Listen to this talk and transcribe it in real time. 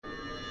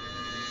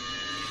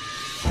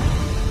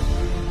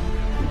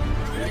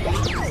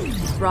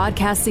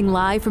Broadcasting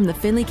live from the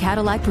Findlay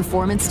Cadillac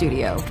Performance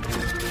Studio.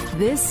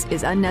 This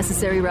is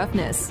Unnecessary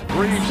Roughness.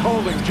 Reeves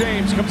holding.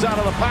 James comes out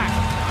of the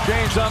pack.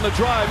 James on the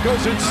drive,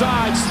 goes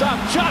inside, stop,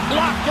 shot,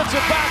 block, gets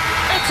it back.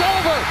 It's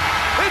over.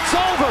 It's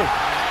over.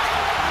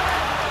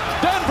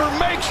 Denver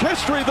makes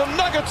history. The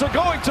Nuggets are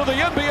going to the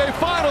NBA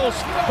Finals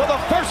for the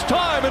first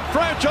time in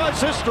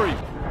franchise history.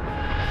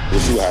 We'll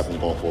see what happens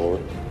going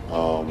forward.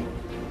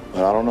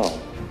 And I don't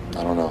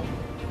know.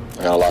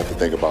 I got a lot to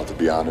think about, to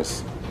be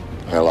honest.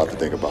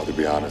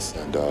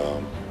 And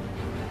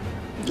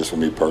just for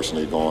me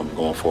personally,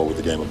 going forward with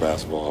the game of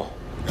basketball,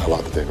 got a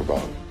lot to think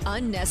about.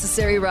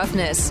 Unnecessary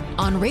Roughness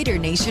on Raider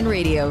Nation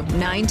Radio,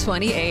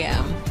 920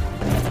 AM.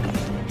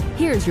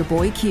 Here's your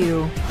boy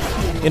Q.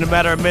 In a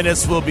matter of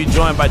minutes, we'll be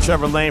joined by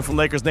Trevor Lane from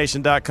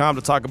LakersNation.com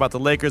to talk about the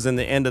Lakers and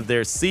the end of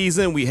their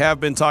season. We have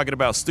been talking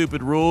about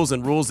stupid rules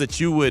and rules that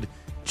you would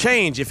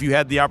change if you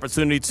had the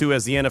opportunity to,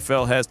 as the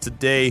NFL has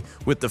today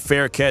with the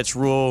fair catch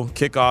rule.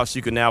 Kickoffs,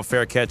 you can now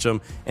fair catch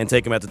them and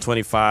take them at the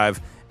 25.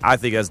 I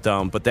think that's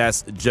dumb, but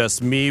that's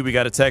just me. We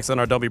got a text on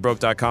our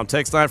don'tbebroke.com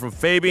text line from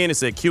Fabian. It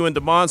said, Q and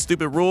Damon,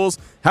 stupid rules.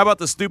 How about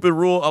the stupid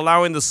rule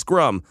allowing the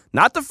scrum?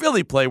 Not the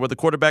Philly play where the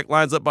quarterback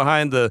lines up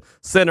behind the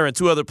center and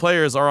two other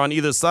players are on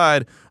either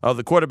side of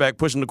the quarterback,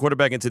 pushing the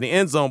quarterback into the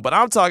end zone. But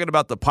I'm talking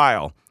about the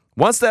pile.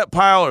 Once that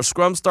pile or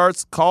scrum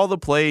starts, call the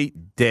play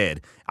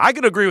dead. I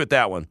can agree with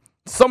that one.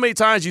 So many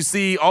times you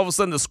see all of a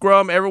sudden the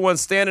scrum, everyone's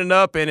standing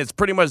up and it's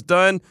pretty much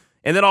done.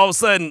 And then all of a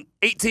sudden,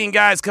 18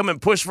 guys come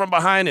and push from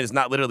behind. And it's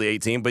not literally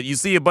 18, but you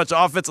see a bunch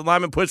of offensive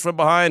linemen push from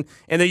behind,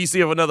 and then you see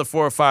another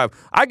 4 or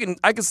 5. I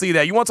can see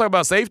that. You want to talk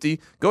about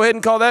safety? Go ahead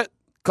and call that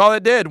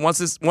dead.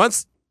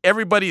 Once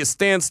everybody is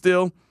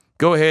standstill,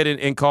 go ahead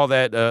and call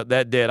that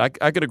dead.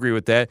 I could agree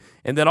with that.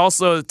 And then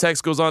also the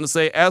text goes on to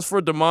say, as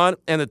for Damon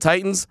and the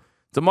Titans,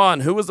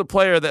 Damon, who was the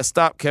player that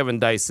stopped Kevin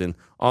Dyson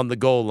on the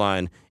goal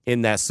line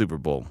in that Super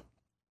Bowl?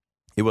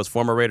 It was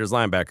former Raiders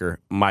linebacker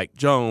Mike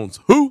Jones.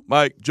 Who?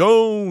 Mike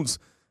Jones.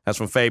 That's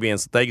from Fabian.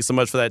 So thank you so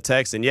much for that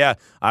text. And, yeah,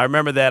 I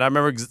remember that. I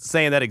remember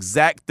saying that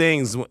exact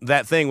thing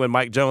when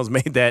Mike Jones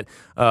made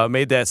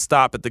that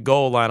stop at the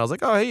goal line. I was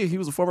like, oh, hey, he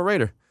was a former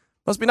Raider.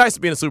 Must be nice to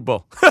be in the Super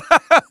Bowl.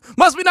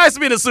 Must be nice to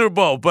be in the Super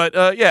Bowl. But,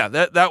 yeah,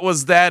 that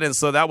was that. And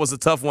so that was a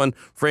tough one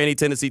for any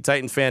Tennessee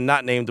Titan fan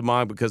not named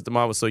Damon because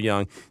Damon was so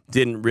young.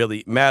 Didn't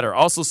really matter.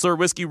 Also, Sir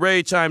Whiskey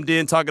Ray chimed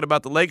in talking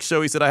about the Lake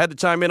Show. He said, I had to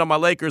chime in on my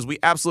Lakers. We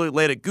absolutely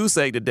laid a goose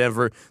egg to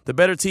Denver. The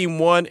better team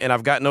won, and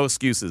I've got no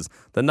excuses.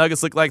 The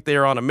Nuggets look like they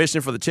are on a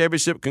mission for the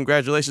championship.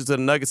 Congratulations to the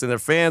Nuggets and their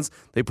fans.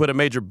 They put a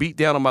major beat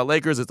down on my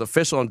Lakers. It's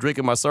official. I'm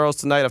drinking my sorrows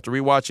tonight after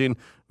rewatching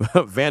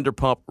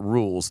Vanderpump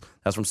Rules.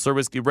 That's from Sir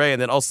Whiskey Ray.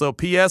 And then also,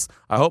 P.S.,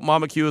 I hope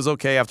Mama Q is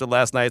okay after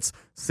last night's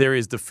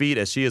series defeat,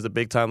 as she is a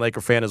big-time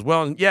Laker fan as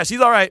well. And, yeah, she's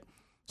all right.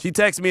 She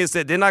texted me and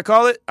said, didn't I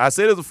call it? I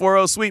said it was a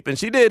 4-0 sweep, and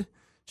she did.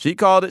 She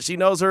called it. She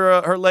knows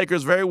her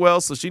Lakers very well,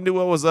 so she knew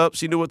what was up.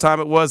 She knew what time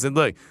it was. And,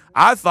 look,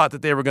 I thought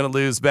that they were going to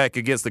lose back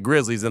against the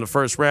Grizzlies in the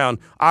first round.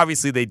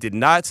 Obviously, they did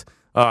not.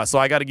 So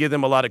I got to give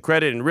them a lot of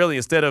credit. And really,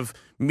 instead of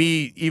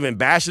me even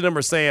bashing them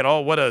or saying,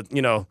 oh, what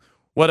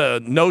a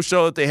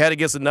no-show that they had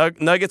against the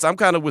Nuggets, I'm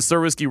kind of with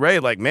Sir Whiskey Ray,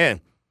 like,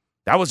 man,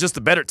 that was just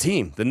a better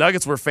team. The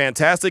Nuggets were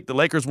fantastic. The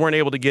Lakers weren't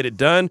able to get it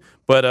done,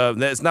 but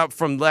it's not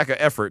from lack of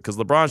effort because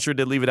LeBron sure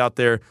did leave it out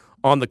there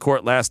on the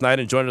court last night.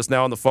 And joining us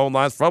now on the phone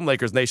lines from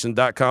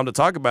LakersNation.com to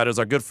talk about it is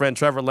our good friend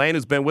Trevor Lane,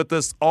 who's been with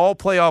us all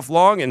playoff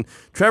long. And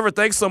Trevor,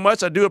 thanks so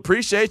much. I do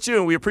appreciate you,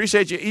 and we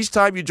appreciate you each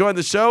time you join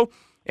the show.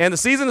 And the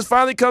season has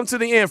finally come to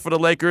the end for the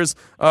Lakers.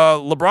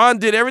 LeBron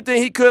did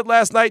everything he could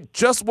last night,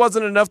 just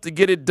wasn't enough to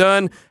get it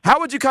done.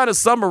 How would you kind of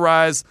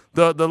summarize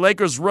the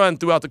Lakers' run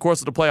throughout the course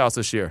of the playoffs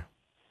this year?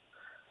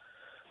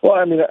 Well,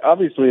 I mean,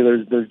 obviously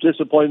there's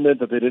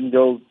disappointment that they didn't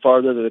go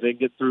farther, that they didn't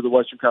get through the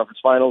Western Conference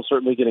Finals.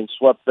 Certainly getting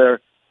swept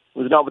there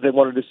was not what they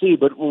wanted to see.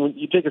 But when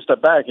you take a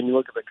step back and you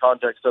look at the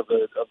context of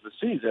the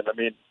season, I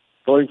mean,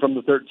 going from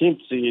the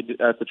 13th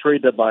seed at the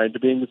trade deadline to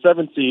being the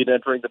 7th seed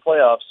entering the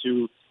playoffs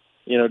to,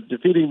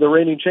 defeating the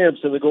reigning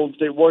champs and the Golden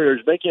State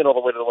Warriors, making it all the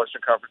way to the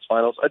Western Conference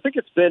Finals, I think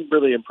it's been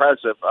really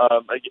impressive.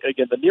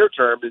 Again, the near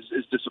term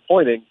is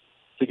disappointing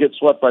to get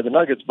swept by the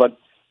Nuggets, but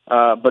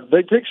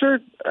big picture,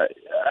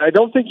 I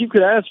don't think you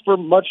could ask for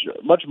much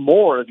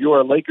more if you were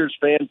a Lakers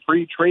fan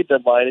pre-trade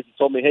deadline. If you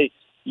told me, hey,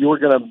 you were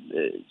going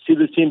to see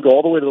this team go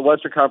all the way to the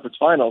Western Conference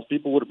Finals,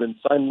 people would have been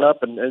signing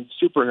up and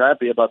super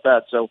happy about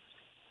that. So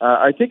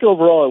I think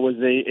overall it was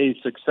a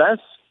success,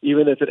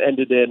 even if it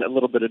ended in a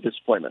little bit of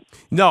disappointment.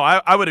 No,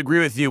 I would agree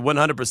with you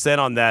 100%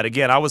 on that.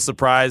 Again, I was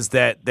surprised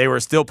that they were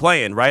still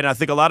playing, right? And I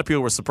think a lot of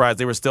people were surprised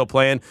they were still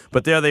playing,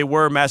 but there they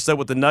were matched up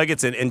with the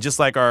Nuggets. And just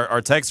like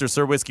our texter,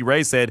 Sir Whiskey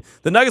Ray, said,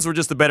 the Nuggets were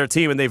just a better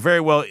team, and they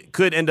very well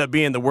could end up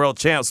being the world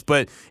champs.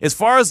 But as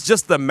far as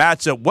just the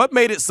matchup, what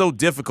made it so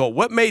difficult?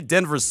 What made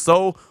Denver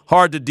so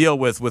hard to deal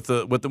with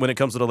when it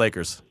comes to the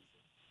Lakers?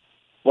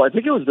 Well, I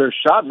think it was their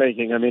shot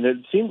making. I mean, it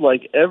seemed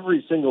like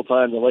every single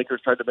time the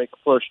Lakers tried to make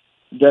a push,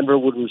 Denver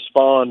would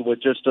respond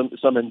with just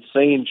some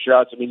insane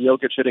shots. I mean,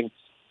 Jokic hitting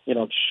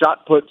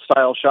shot put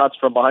style shots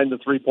from behind the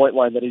 3-point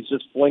line that he's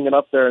just flinging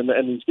up there,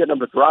 and he's getting them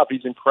to drop.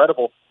 He's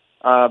incredible.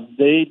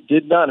 They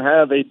did not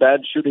have a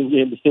bad shooting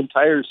game the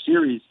entire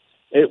series.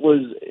 It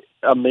was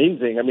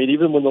amazing. I mean,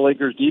 even when the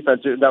Lakers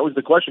defense, that was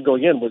the question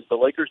going in, was the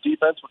Lakers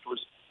defense, which was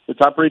the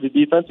top-rated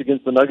defense,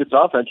 against the Nuggets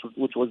offense,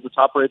 which was the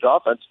top-rated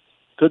offense,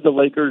 could the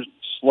Lakers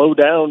slow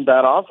down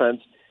that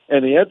offense?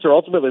 And the answer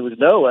ultimately was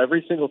no.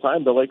 Every single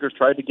time the Lakers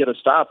tried to get a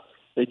stop,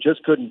 they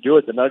just couldn't do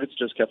it. The Nuggets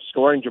just kept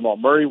scoring. Jamal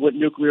Murray went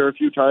nuclear a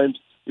few times.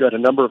 You had a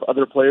number of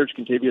other players,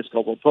 Kentavious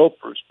Caldwell-Pope,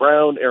 Bruce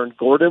Brown, Aaron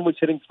Gordon was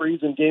hitting threes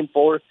in Game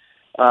 4.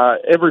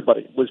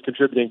 Everybody was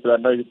contributing to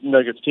that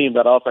Nuggets team.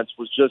 That offense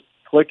was just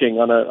clicking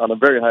on a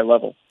very high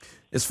level.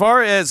 As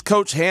far as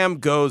Coach Ham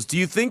goes, do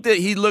you think that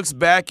he looks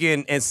back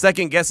and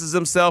second-guesses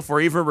himself or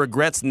even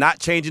regrets not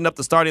changing up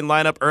the starting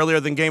lineup earlier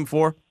than Game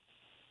 4?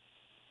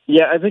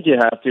 Yeah, I think you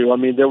have to. I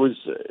mean, it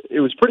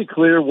was pretty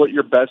clear what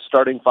your best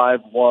starting five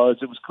was.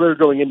 It was clear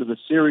going into the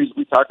series.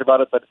 We talked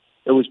about it, but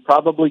it was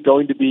probably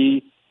going to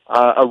be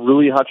a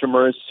Rui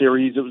Hachimura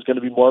series. It was going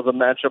to be more of a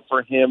matchup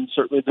for him,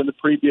 certainly than the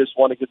previous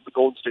one against the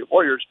Golden State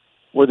Warriors,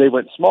 where they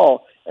went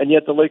small. And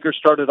yet the Lakers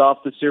started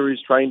off the series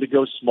trying to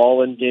go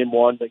small in Game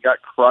 1. They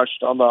got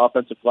crushed on the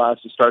offensive glass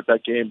to start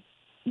that game.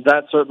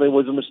 That certainly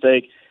was a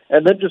mistake.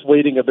 And then just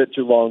waiting a bit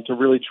too long to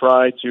really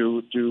try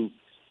to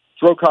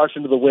throw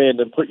caution to the wind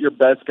and put your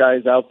best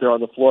guys out there on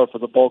the floor for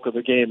the bulk of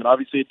the game. And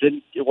obviously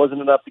it wasn't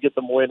enough to get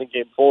them a win in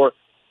Game 4,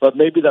 but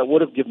maybe that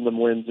would have given them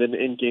wins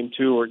in Game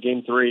 2 or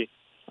Game 3.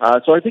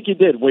 So I think he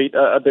did wait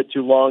a bit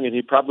too long, and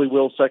he probably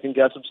will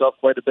second-guess himself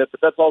quite a bit, but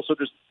that's also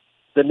just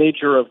the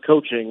nature of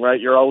coaching, right?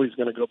 You're always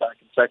going to go back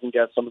and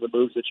second-guess some of the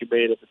moves that you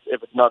made if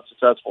it's not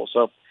successful.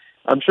 So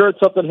I'm sure it's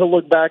something he'll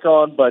look back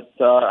on, but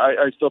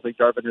I still think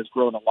Darvin has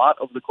grown a lot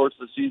over the course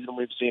of the season.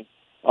 We've seen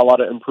a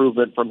lot of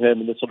improvement from him,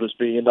 and this will just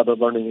be another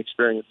learning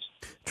experience.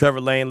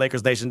 Trevor Lane,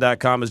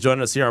 LakersNation.com, is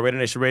joining us here on Raider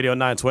Nation Radio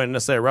 920.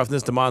 Let's say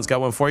Roughness. Damon's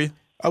got one for you.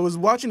 I was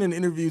watching an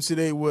interview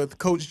today with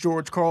Coach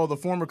George Karl, the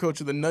former coach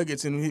of the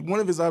Nuggets, and one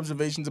of his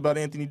observations about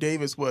Anthony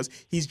Davis was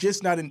he's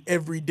just not an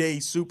everyday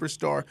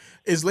superstar.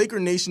 Is Laker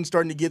Nation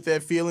starting to get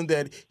that feeling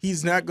that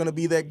he's not going to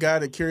be that guy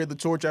to carry the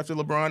torch after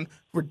LeBron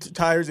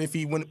retires if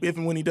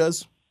and when he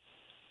does?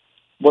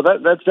 Well,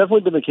 that's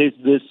definitely been the case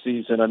this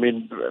season. I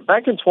mean,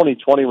 back in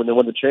 2020 when they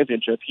won the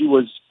championship, he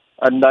was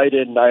a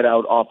night-in,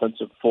 night-out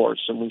offensive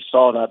force, and we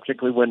saw that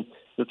particularly when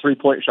the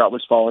three-point shot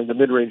was falling, the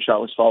mid-range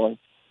shot was falling.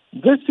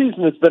 This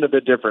season it's been a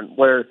bit different,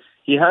 where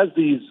he has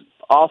these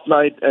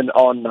off-night and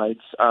on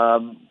nights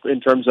in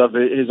terms of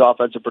his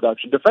offensive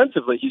production.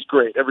 Defensively, he's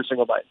great every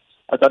single night.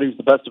 I thought he was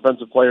the best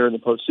defensive player in the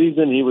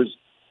postseason. He was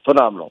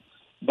phenomenal.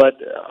 But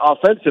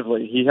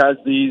offensively, he has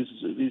these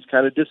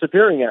kind of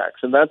disappearing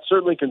acts, and that's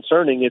certainly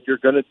concerning if you're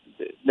going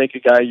to make a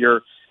guy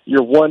your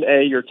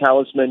 1A, your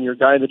talisman, your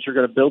guy that you're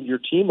going to build your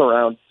team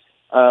around.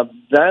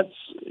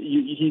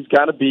 He's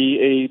got to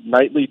be a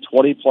nightly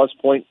 20-plus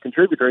point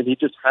contributor, and he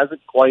just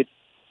hasn't quite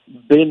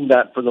been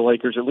that for the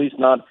Lakers, at least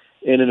not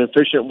in an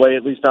efficient way,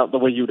 at least not the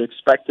way you would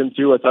expect him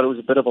to. I thought it was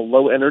a bit of a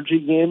low-energy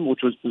game,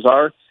 which was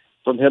bizarre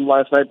from him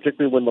last night,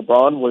 particularly when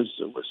LeBron was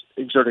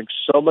exerting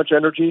so much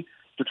energy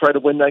to try to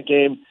win that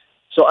game.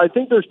 So I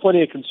think there's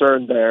plenty of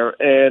concern there.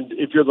 And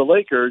if you're the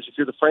Lakers, if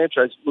you're the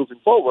franchise moving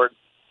forward,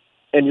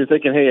 and you're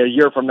thinking, hey, a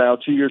year from now,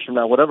 2 years from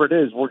now, whatever it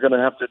is, we're going to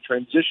have to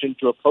transition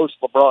to a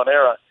post-LeBron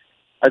era,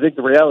 I think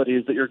the reality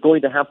is that you're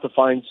going to have to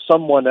find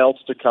someone else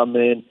to come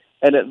in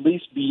and at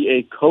least be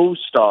a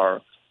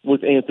co-star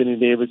with Anthony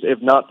Davis, if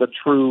not the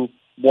true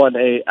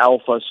 1A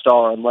alpha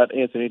star, and let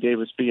Anthony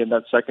Davis be in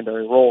that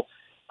secondary role.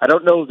 I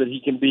don't know that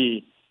he can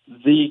be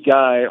the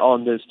guy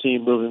on this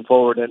team moving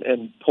forward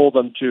and pull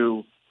them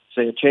to,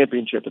 say, a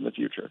championship in the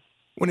future.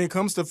 When it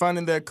comes to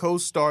finding that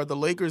co-star, the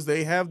Lakers,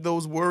 they have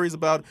those worries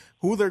about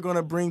who they're going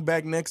to bring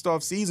back next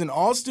offseason.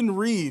 Austin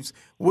Reeves,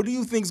 what do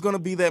you think is going to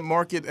be that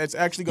market that's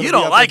actually going to be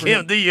You don't like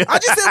him, do you? I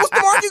just said, what's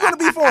the market going to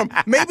be for him?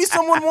 Maybe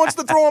someone wants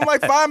to throw him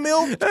like $5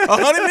 million,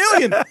 $100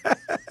 million.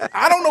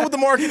 I don't know what the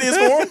market is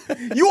for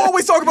him. You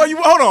always talk about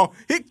hold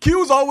on.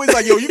 Q's always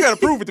like, yo, you got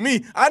to prove it to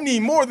me. I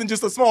need more than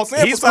just a small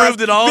sample He's size.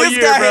 proved it all this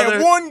year, guy brother.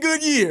 had one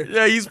good year.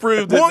 Yeah, he's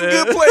proved it, One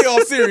man. good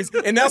playoff series.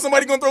 And now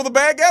somebody going to throw the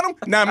bag at him?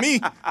 Not me.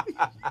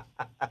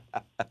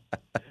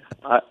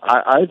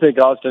 I think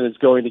Austin is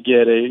going to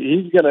get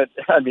he's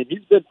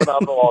been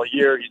phenomenal all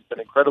year. He's been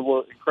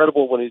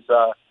incredible when he's,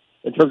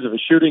 in terms of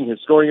his shooting, his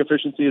scoring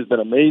efficiency has been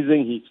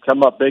amazing. He's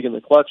come up big in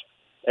the clutch,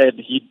 and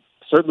he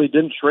certainly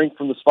didn't shrink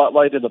from the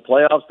spotlight in the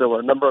playoffs. There were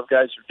a number of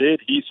guys who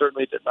did. He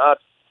certainly did not.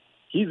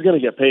 He's going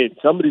to get paid.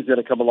 Somebody's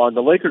going to come along.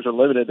 The Lakers are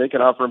limited. They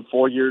can offer him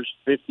 4 years,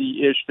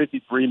 50-ish,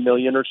 $53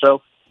 million or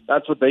so.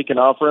 That's what they can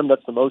offer him.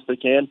 That's the most they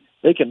can.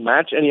 They can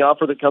match any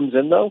offer that comes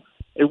in, though.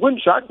 It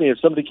wouldn't shock me if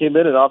somebody came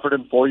in and offered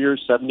him 4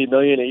 years, $70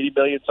 million, $80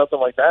 million, something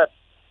like that.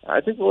 I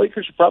think the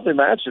Lakers should probably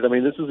match it. I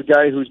mean, this is a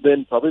guy who's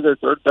been probably their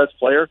third best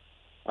player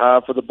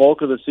for the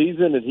bulk of the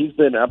season, and he's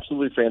been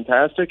absolutely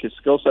fantastic. His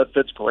skill set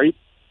fits great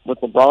with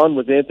LeBron,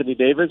 with Anthony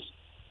Davis.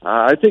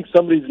 I think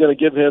somebody's going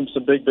to give him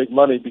some big, big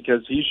money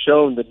because he's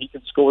shown that he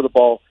can score the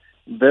ball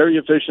very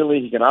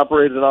efficiently. He can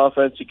operate an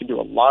offense. He can do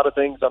a lot of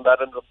things on that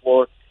end of the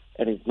floor,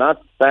 and he's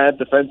not bad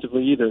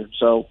defensively either.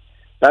 So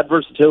that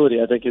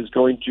versatility, I think, is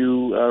going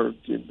to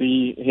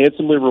be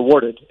handsomely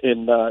rewarded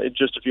in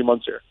just a few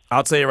months here.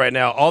 I'll tell you right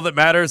now, all that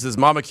matters is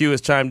Mama Q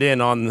has chimed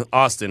in on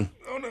Austin.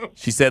 Oh, no.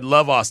 She said,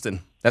 love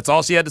Austin. That's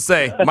all she had to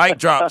say. Mic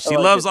drop. She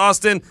loves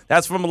Austin.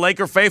 That's from a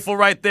Laker faithful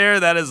right there.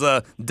 That is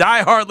a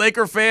diehard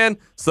Laker fan.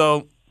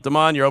 So,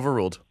 Damon, you're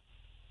overruled.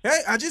 Hey,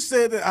 I just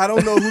said that I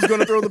don't know who's going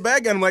to throw the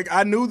bag at him. Like,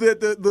 I knew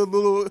that the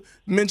little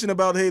mention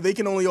about, hey, they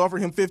can only offer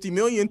him $50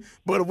 million,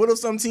 but what if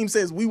some team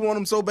says, we want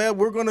him so bad,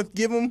 we're going to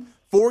give him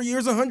 4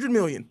 years, $100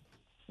 million?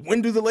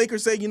 When do the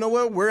Lakers say, you know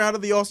what, we're out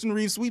of the Austin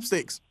Reeves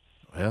sweepstakes?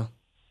 Well,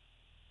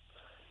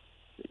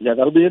 yeah,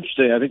 that'll be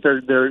interesting. I think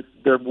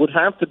there would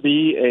have to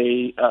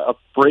be a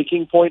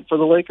breaking point for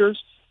the Lakers,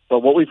 but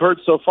what we've heard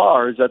so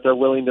far is that they're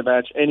willing to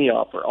match any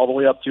offer, all the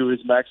way up to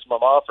his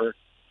maximum offer.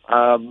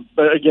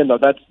 But again, though,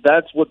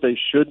 that's what they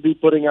should be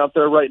putting out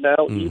there right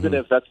now. Even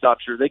if that's not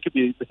true, that could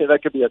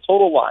be a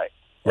total lie.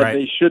 And right.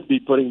 They should be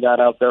putting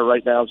that out there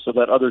right now so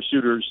that other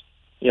suitors,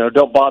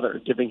 don't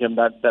bother giving him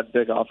that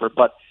big offer.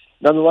 But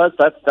nonetheless,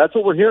 that's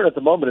what we're hearing at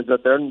the moment, is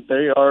that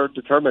they are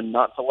determined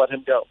not to let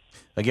him go.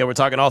 Again, we're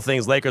talking all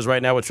things Lakers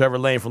right now with Trevor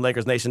Lane from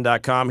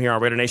LakersNation.com here on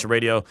Raider Nation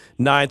Radio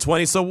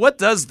 920. So what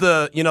does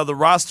the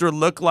roster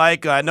look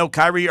like? I know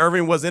Kyrie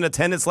Irving was in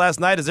attendance last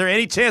night. Is there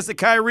any chance that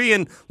Kyrie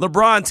and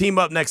LeBron team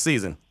up next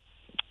season?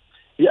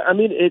 Yeah, I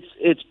mean,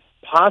 it's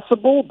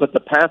possible, but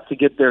the path to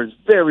get there is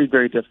very,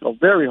 very difficult,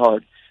 very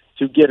hard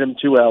to get him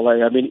to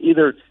L.A. I mean,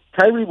 either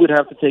Kyrie would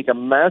have to take a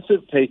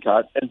massive pay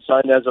cut and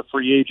sign as a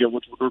free agent,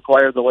 which would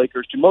require the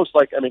Lakers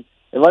to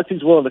unless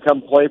he's willing to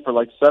come play for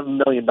like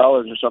 $7 million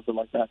or something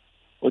like that,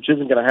 which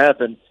isn't going to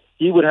happen,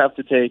 he would have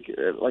to take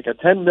like a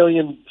 $10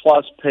 million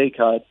plus pay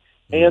cut,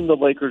 and the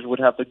Lakers would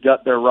have to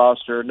gut their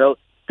roster. No,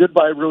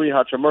 goodbye Rui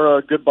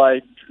Hachimura,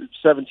 goodbye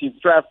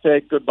 17th draft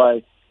pick,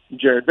 goodbye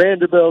Jared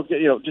Vanderbilt,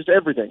 just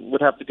everything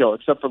would have to go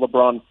except for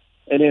LeBron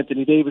and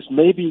Anthony Davis.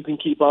 Maybe you can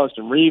keep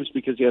Austin Reeves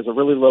because he has a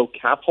really low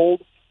cap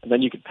hold, and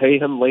then you could pay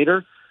him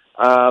later.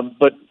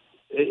 But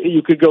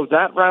you could go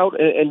that route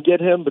and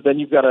get him, but then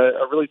you've got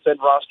a really thin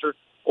roster.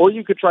 Or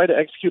you could try to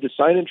execute a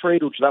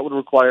sign-and-trade, which that would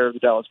require the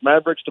Dallas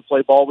Mavericks to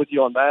play ball with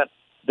you on that.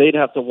 They'd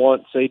have to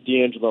want, say,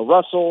 D'Angelo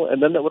Russell,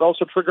 and then that would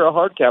also trigger a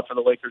hard cap for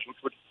the Lakers, which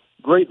would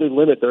greatly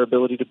limit their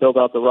ability to build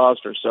out the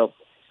roster. So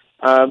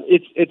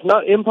it's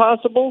not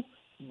impossible,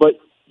 but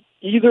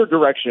either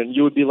direction,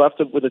 you would be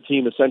left with a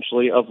team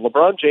essentially of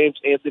LeBron James,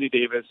 Anthony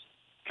Davis,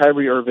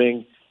 Kyrie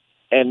Irving,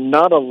 and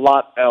not a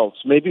lot else.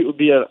 Maybe it would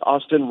be an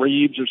Austin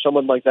Reeves or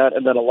someone like that,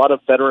 and then a lot of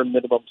veteran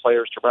minimum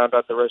players to round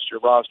out the rest of your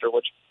roster,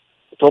 which,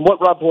 from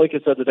what Rob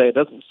Pelinka said today, it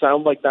doesn't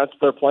sound like that's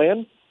their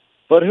plan.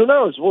 But who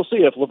knows? We'll see.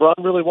 If LeBron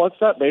really wants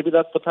that, maybe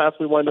that's the path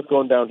we wind up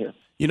going down here.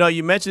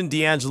 You mentioned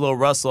D'Angelo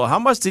Russell. How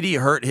much did he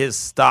hurt his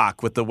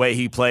stock with the way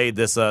he played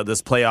this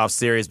playoff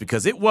series?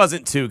 Because it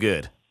wasn't too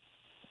good.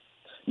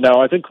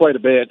 No, I think quite a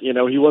bit. He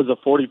was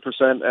a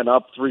 40% and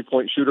up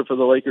three-point shooter for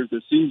the Lakers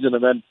this season,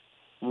 and then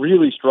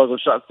really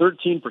struggled. Shot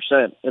 13%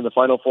 in the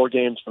final four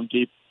games from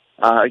deep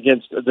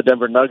against the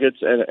Denver Nuggets,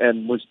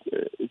 and was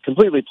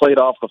completely played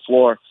off the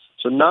floor.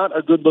 So not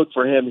a good look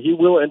for him. He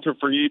will enter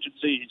free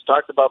agency. He's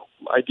talked about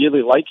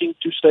ideally liking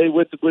to stay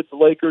with the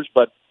Lakers,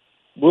 but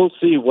we'll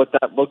see what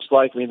that looks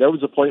like. I mean, there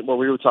was a point where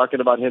we were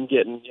talking about him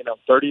getting,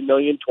 $30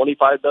 million,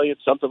 $25 million,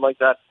 something like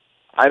that.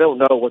 I don't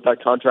know what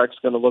that contract's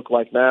going to look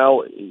like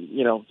now.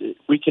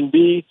 We can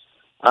be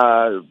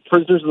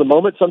prisoners of the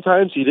moment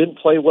sometimes. He didn't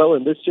play well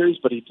in this series,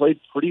 but he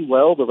played pretty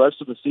well the rest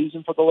of the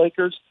season for the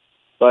Lakers.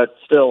 But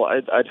still,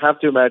 I'd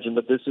have to imagine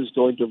that this is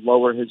going to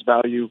lower his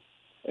value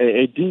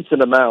a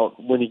decent amount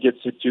when he gets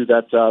to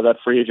that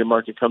free agent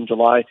market come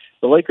July.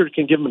 The Lakers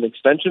can give him an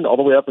extension all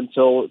the way up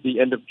until the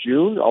end of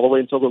June, all the way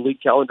until the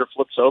league calendar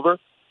flips over.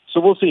 So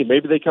we'll see.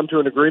 Maybe they come to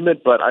an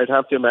agreement, but I'd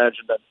have to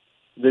imagine that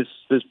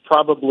this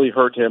probably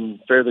hurt him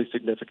fairly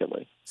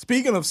significantly.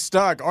 Speaking of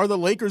stock, are the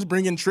Lakers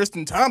bringing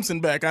Tristan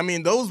Thompson back? I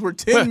mean, those were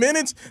 10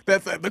 minutes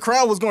that the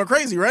crowd was going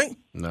crazy, right?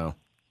 No.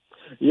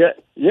 Yeah,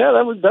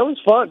 that was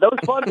fun. That was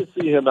fun to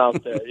see him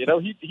out there.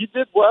 He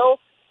did well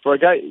for a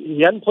guy.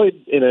 He hadn't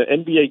played in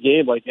an NBA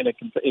game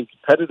in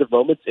competitive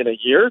moments in a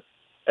year,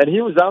 and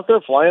he was out there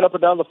flying up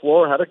and down the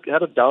floor,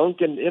 had a dunk,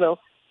 and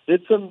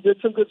did some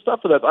good stuff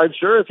for that. I'm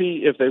sure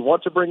if they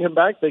want to bring him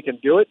back, they can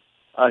do it.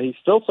 He's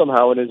still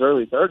somehow in his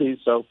early 30s,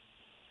 so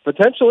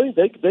potentially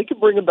they could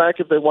bring him back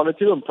if they wanted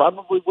to, and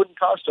probably wouldn't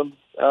cost them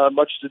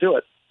much to do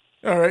it.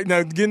 All right,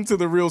 now getting to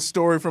the real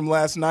story from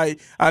last night,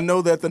 I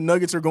know that the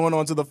Nuggets are going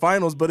on to the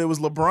finals, but it was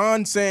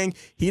LeBron saying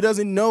he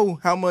doesn't know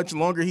how much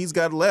longer he's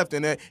got left.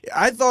 And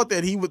I thought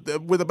that he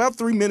would, with about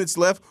 3 minutes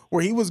left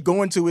where he was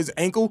going to his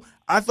ankle,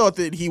 I thought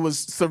that he was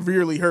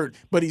severely hurt,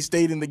 but he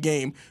stayed in the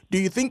game. Do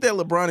you think that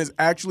LeBron is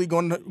actually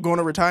going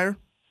to retire?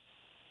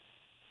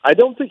 I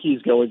don't think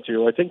he's going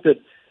to. I think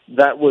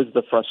that was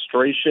the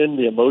frustration,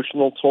 the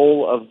emotional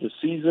toll of the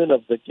season,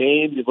 of the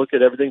game. You look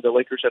at everything the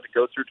Lakers had to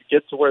go through to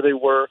get to where they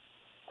were.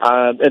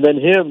 And then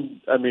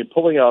him,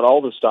 pulling out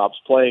all the stops,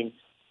 playing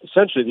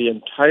essentially the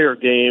entire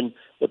game,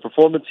 the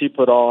performance he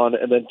put on,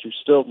 and then to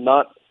still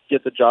not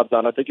get the job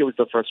done. I think it was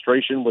the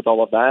frustration with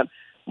all of that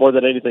more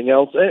than anything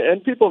else.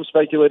 And people have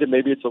speculated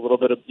maybe it's a little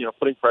bit of,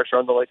 putting pressure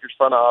on the Lakers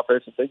front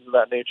office and things of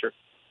that nature.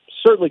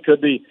 Certainly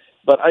could be.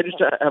 But I just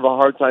have a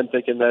hard time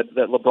thinking that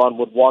LeBron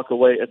would walk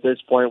away at this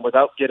point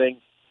without getting,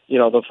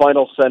 the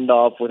final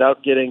send-off,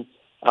 without getting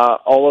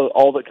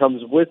all that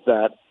comes with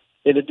that,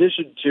 in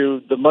addition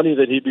to the money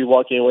that he'd be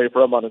walking away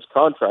from on his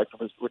contract,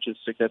 which is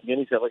significant.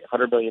 He's got like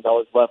 $100 million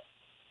left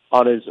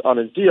on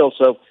his deal.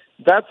 So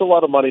that's a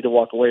lot of money to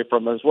walk away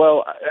from as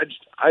well.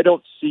 I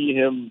don't see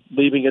him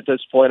leaving at this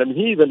point. I mean,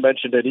 he even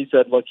mentioned it. He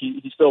said, look,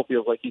 he still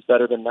feels like he's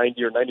better than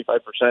 90 or 95%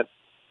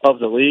 of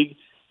the league.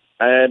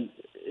 And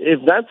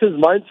if that's his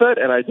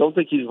mindset, and I don't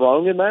think he's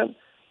wrong in that,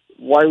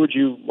 why would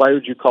you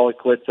call it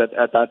quits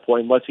at that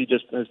point, unless he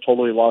just has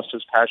totally lost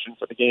his passion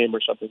for the game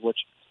or something, which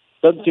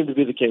doesn't seem to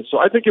be the case. So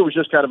I think it was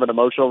just kind of an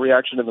emotional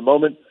reaction in the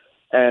moment.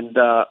 And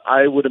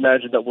I would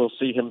imagine that we'll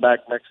see him back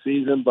next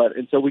season. But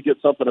until we get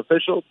something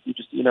official,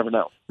 you never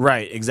know.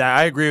 Right,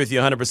 exactly. I agree with you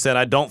 100%.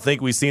 I don't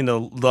think we've seen the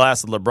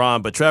last of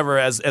LeBron. But, Trevor,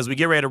 as we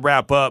get ready to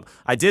wrap up,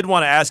 I did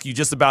want to ask you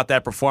just about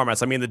that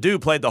performance. I mean, the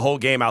dude played the whole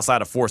game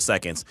outside of 4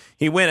 seconds.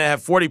 He went and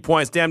had 40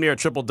 points, damn near a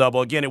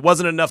triple-double. Again, it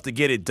wasn't enough to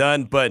get it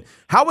done. But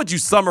how would you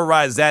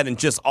summarize that in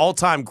just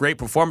all-time great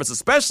performance,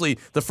 especially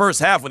the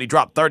first half when he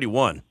dropped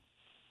 31?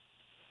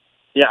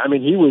 Yeah, I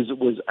mean, he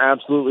was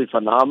absolutely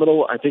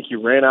phenomenal. I think he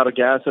ran out of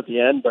gas at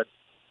the end, but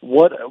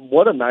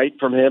what a night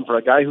from him for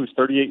a guy who's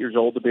 38 years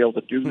old to be able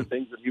to do the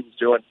things that he was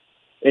doing.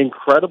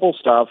 Incredible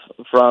stuff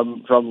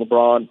from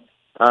LeBron.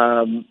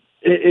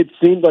 It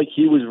seemed like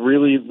he was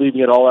really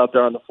leaving it all out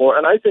there on the floor.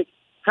 And I think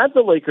had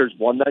the Lakers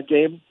won that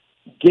game,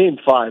 Game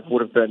 5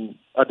 would have been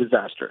a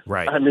disaster.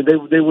 Right. I mean,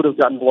 they would have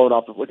gotten blown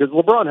off because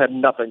LeBron had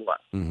nothing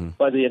left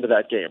by the end of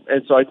that game.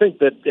 And so I think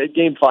that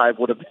Game 5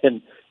 would have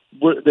been –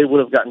 they would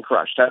have gotten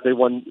crushed had they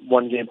won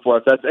Game 4,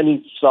 if that's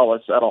any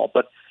solace at all.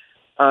 But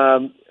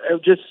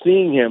just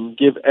seeing him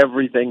give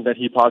everything that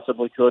he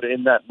possibly could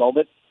in that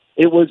moment,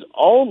 it was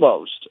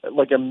almost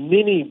like a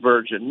mini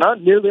version,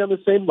 not nearly on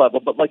the same level,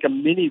 but like a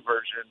mini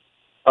version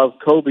of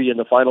Kobe in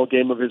the final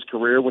game of his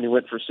career when he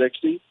went for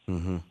 60.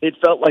 It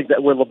felt like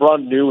that when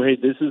LeBron knew, hey,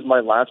 this is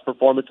my last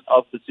performance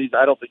of the season.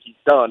 I don't think he's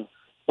done,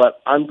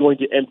 but I'm going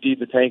to empty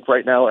the tank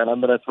right now, and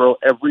I'm going to throw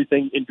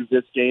everything into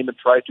this game and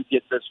try to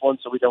get this one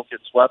so we don't get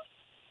swept.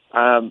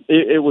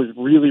 It was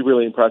really,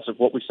 really impressive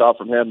what we saw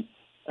from him.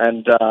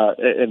 And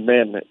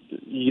man,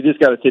 you just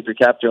got to tip your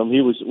cap to him.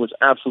 He was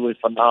absolutely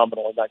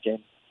phenomenal in that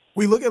game.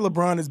 We look at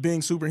LeBron as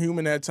being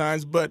superhuman at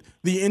times, but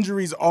the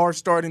injuries are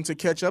starting to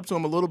catch up to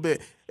him a little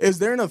bit. Is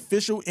there an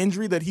official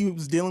injury that he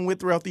was dealing with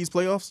throughout these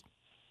playoffs?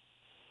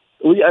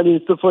 I mean,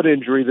 it's the foot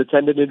injury, the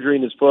tendon injury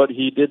in his foot.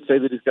 He did say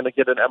that he's going to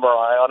get an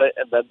MRI on it,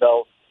 and then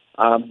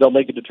they'll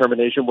make a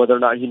determination whether or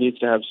not he needs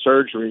to have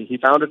surgery. He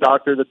found a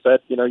doctor that said,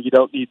 you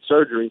don't need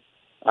surgery.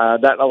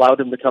 That allowed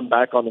him to come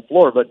back on the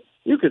floor, but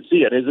you could see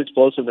it. His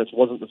explosiveness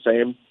wasn't the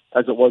same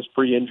as it was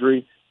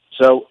pre-injury.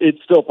 So it's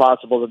still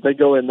possible that they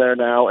go in there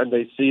now and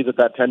they see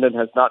that tendon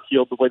has not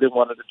healed the way they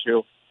wanted it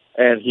to,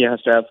 and he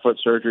has to have foot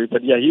surgery.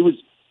 But yeah,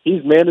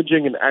 he's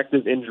managing an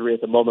active injury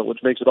at the moment, which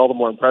makes it all the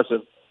more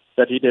impressive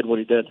that he did what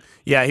he did.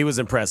 Yeah, he was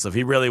impressive.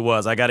 He really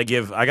was. I got to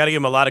give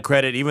him a lot of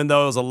credit, even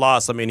though it was a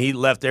loss. I mean, he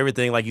left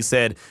everything, like you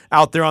said,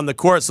 out there on the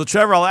court. So,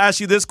 Trevor, I'll ask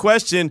you this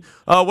question.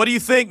 What do you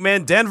think,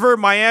 man? Denver,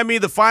 Miami,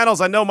 the finals.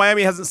 I know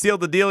Miami hasn't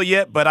sealed the deal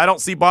yet, but I don't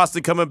see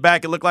Boston coming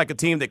back. It looked like a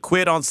team that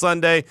quit on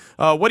Sunday.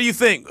 What do you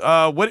think?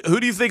 Who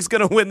do you think is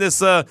going to win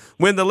this?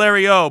 Win the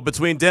Larry O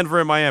between Denver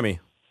and Miami?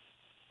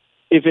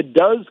 If it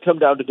does come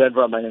down to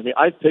Denver and Miami,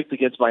 I've picked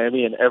against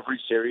Miami in every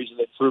series, and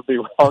they proved me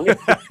wrong in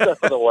step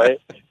of the way.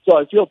 So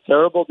I feel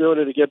terrible doing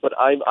it again, but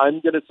I'm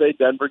going to say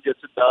Denver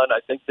gets it done.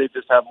 I think they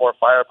just have more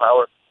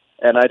firepower,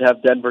 and I'd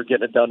have Denver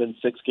getting it done in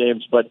 6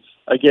 games. But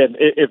again,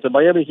 if the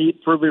Miami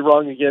Heat prove me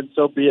wrong again,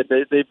 so be it.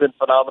 They've been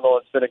phenomenal.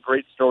 It's been a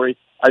great story.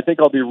 I think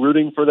I'll be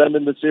rooting for them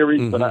in the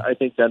series, but I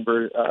think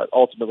Denver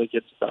ultimately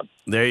gets it done.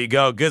 There you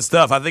go. Good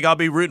stuff. I think I'll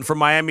be rooting for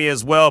Miami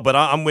as well, but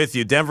I'm with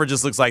you. Denver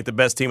just looks like the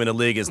best team in the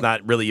league. It's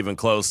not really even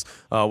close.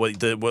 What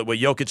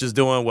Jokic is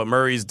doing, what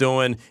Murray's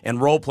doing, and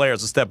role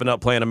players are stepping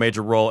up, playing a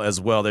major role as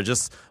well. They're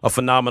just a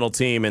phenomenal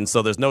team, and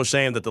so there's no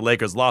shame that the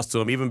Lakers lost to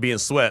them, even being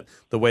swept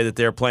the way that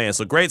they're playing.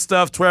 So great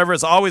stuff, Trevor.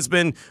 It's always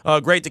been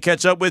great to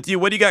catch up with you.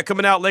 What do you got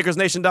coming out,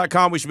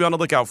 LakersNation.com, we should be on the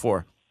lookout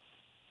for?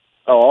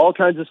 All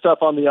kinds of stuff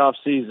on the off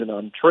season,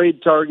 on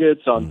trade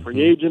targets, on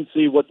free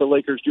agency, what the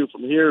Lakers do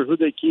from here, who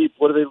they keep,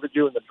 what do they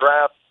do in the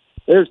draft.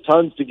 There's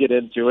tons to get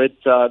into it.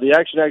 The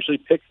action actually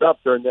picks up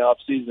during the off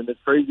season, as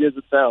crazy as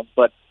it sounds.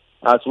 But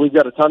so we've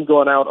got a ton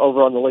going out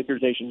over on the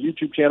Lakers Nation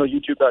YouTube channel,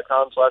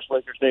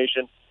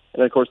 youtube.com/LakersNation,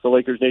 and of course the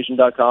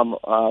LakersNation.com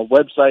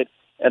website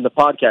and the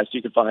podcast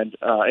you can find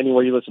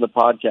anywhere you listen to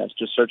podcasts.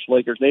 Just search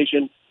Lakers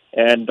Nation.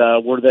 And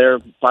we're there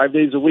 5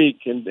 days a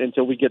week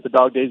until we get the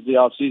dog days of the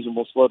off season.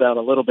 We'll slow down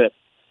a little bit.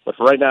 But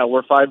for right now,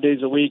 we're 5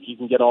 days a week. You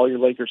can get all your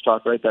Lakers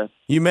talk right there.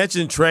 You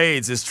mentioned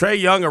trades. Is Trae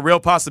Young a real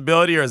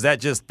possibility, or is that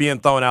just being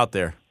thrown out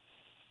there?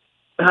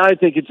 I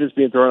think it's just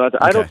being thrown out there.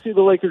 Okay. I don't see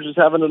the Lakers just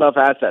having enough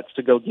assets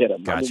to go get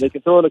him. Gotcha. I mean, they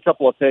can throw in a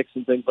couple of picks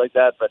and things like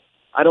that, but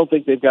I don't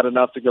think they've got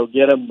enough to go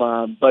get him.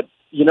 But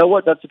you know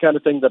what? That's the kind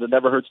of thing that it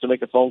never hurts to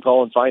make a phone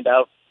call and find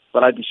out.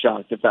 But I'd be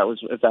shocked if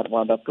that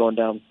wound up going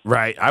down.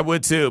 Right, I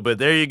would too. But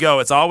there you go.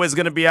 It's always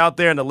going to be out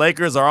there, and the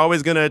Lakers are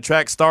always going to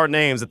attract star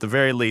names at the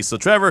very least. So,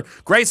 Trevor,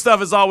 great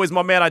stuff as always,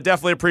 my man. I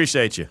definitely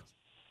appreciate you.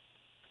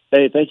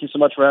 Hey, thank you so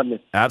much for having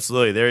me.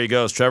 Absolutely. There he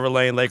goes. Trevor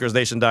Lane,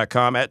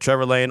 LakersNation.com, at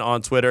Trevor Lane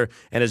on Twitter,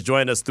 and has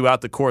joined us throughout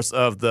the course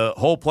of the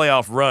whole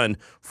playoff run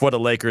for the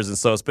Lakers. And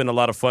so it's been a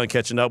lot of fun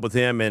catching up with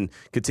him and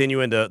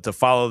continuing to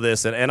follow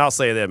this. And I'll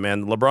say that,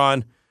 man,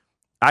 LeBron,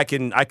 I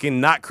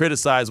can not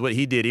criticize what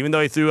he did, even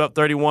though he threw up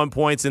 31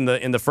 points in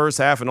the first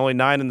half and only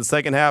 9 in the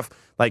second half.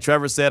 Like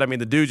Trevor said, I mean,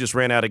 the dude just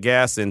ran out of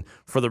gas, and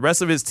for the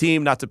rest of his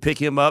team not to pick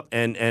him up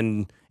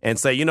and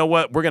say, you know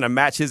what, we're going to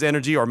match his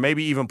energy or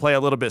maybe even play a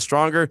little bit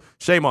stronger,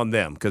 shame on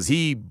them because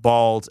he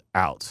balled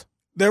out.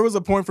 There was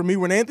a point for me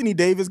when Anthony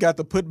Davis got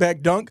the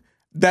putback dunk.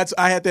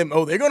 I had them,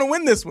 they're going to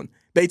win this one.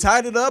 They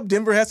tied it up.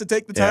 Denver has to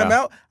take the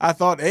timeout. I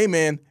thought, hey,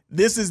 man,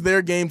 this is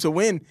their game to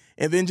win.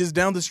 And then just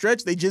down the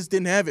stretch, they just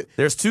didn't have it.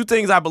 There's two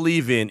things I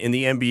believe in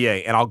the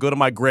NBA, and I'll go to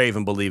my grave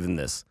and believe in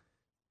this.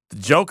 The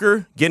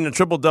Joker getting a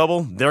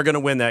triple-double, they're going to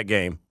win that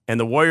game. And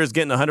the Warriors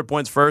getting 100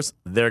 points first,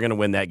 they're going to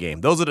win that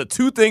game. Those are the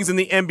two things in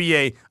the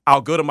NBA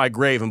I'll go to my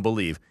grave and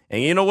believe.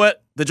 And you know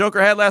what the Joker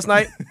had last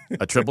night?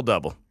 A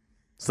triple-double.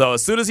 So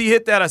as soon as he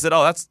hit that, I said,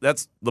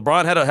 that's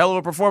LeBron had a hell of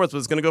a performance, but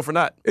it's going to go for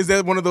naught. Is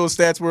that one of those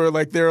stats where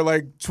they're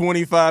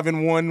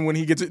 25-1 when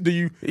he gets it?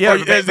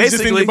 Basically,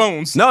 just in your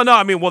bones? No,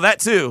 I mean, well, that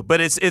too.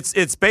 But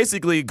it's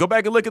basically, go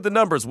back and look at the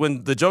numbers.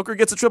 When the Joker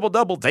gets a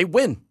triple-double, they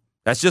win.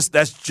 That's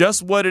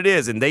just what it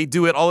is, and they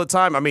do it all the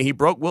time. I mean, he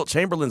broke Wilt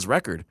Chamberlain's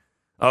record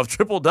of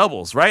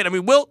triple-doubles, right? I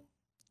mean, Wilt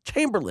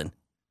Chamberlain,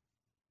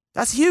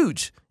 that's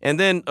huge. And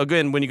then,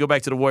 again, when you go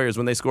back to the Warriors,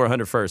 when they score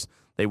 100 first,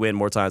 they win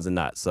more times than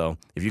not. So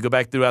if you go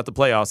back throughout the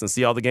playoffs and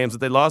see all the games that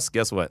they lost,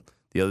 guess what?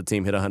 The other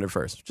team hit 100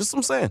 first. Just what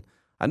I'm saying.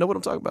 I know what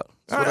I'm talking about.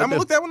 All right, I'm going to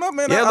look that one up,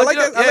 man. Yeah, I like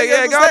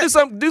that. Go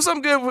on, do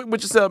something good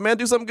with yourself, man.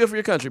 Do something good for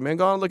your country, man.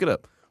 Go on and look it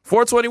up.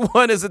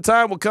 4:21 is the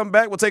time. We'll come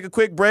back. We'll take a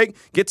quick break,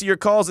 get to your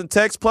calls and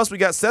texts. Plus, we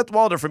got Seth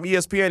Walder from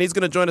ESPN. He's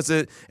going to join us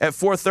at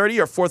 4:30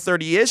 or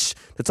 4:30-ish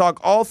to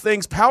talk all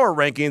things power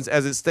rankings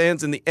as it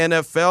stands in the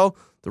NFL.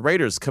 The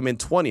Raiders come in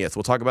 20th.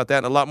 We'll talk about that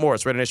and a lot more.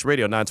 It's Raider Nation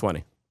Radio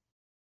 920.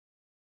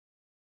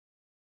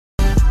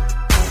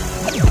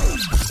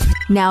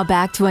 Now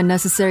back to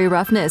Unnecessary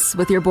Roughness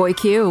with your boy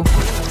Q.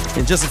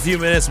 In just a few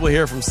minutes, we'll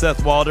hear from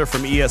Seth Walder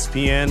from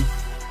ESPN.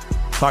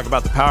 Talk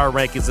about the power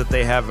rankings that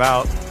they have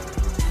out.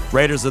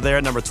 Raiders are there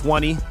at number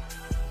 20.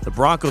 The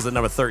Broncos at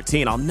number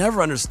 13. I'll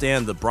never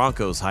understand the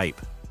Broncos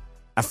hype.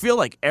 I feel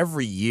like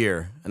every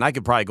year, and I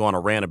could probably go on a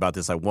rant about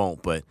this, I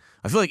won't, but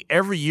I feel like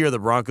every year the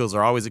Broncos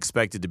are always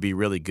expected to be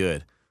really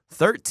good.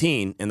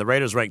 13 and the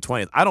Raiders ranked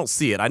 20th. I don't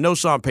see it. I know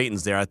Sean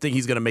Payton's there. I think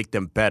he's going to make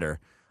them better.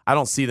 I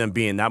don't see them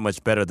being that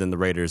much better than the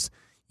Raiders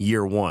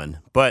year one,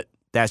 but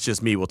that's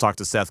just me. We'll talk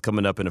to Seth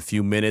coming up in a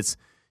few minutes.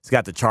 He's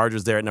got the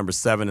Chargers there at number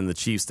 7 and the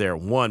Chiefs there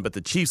at 1, but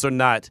the Chiefs are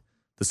not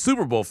the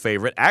Super Bowl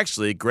favorite.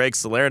 Actually, Greg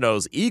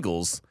Salerno's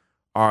Eagles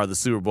are the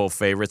Super Bowl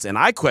favorites, and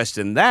I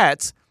question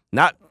that,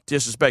 not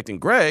disrespecting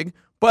Greg,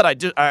 but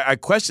I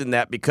question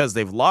that because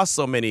they've lost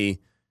so many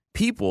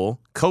people,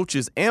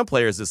 coaches and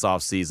players this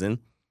offseason,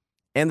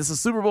 and it's a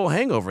Super Bowl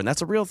hangover, and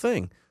that's a real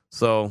thing.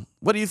 So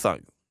what do you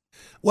think?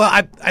 Well,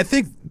 I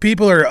think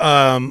people are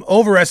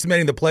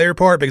overestimating the player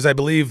part because I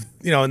believe,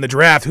 in the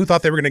draft, who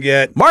thought they were going to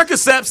get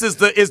Marcus Epps is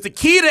the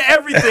key to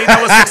everything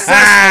that was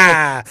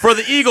successful for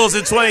the Eagles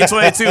in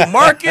 2022.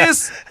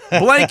 Marcus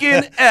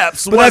Blanken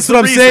Epps. But that's what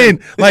I'm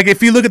saying. Like,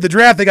 if you look at the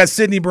draft, they got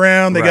Sidney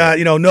Brown, they got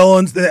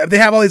Nolan's, they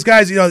have all these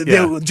guys.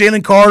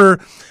 Jalen Carter.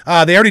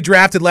 They already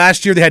drafted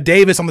last year. They had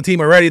Davis on the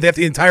team already. They have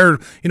the entire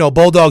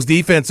Bulldogs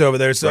defense over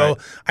there. So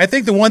I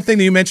think the one thing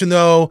that you mentioned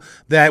though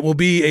that will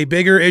be a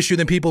bigger issue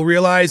than people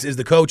realize is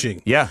the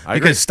coaching. Yeah, I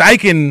agree. Because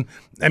Steichen,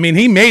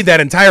 he made that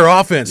entire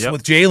offense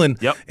with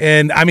Jalen. Yep.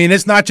 And,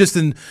 it's not just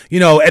and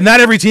not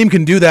every team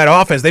can do that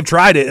offense. They've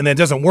tried it, and it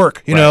doesn't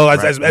work,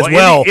 as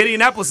well.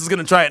 Indianapolis is going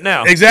to try it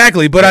now.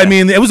 Exactly. But,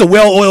 it was a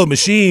well-oiled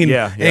machine.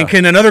 Yeah. And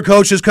can another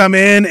coach just come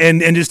in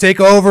and just take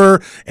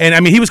over?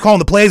 And, he was calling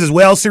the plays as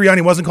well.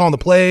 Sirianni wasn't calling the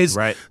plays.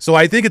 Right. So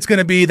I think it's going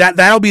to be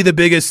that'll be the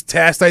biggest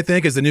test, I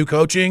think, is the new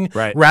coaching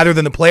rather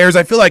than the players.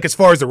 I feel like as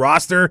far as the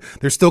roster,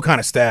 they're still kind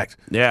of stacked.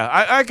 Yeah,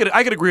 I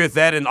could agree with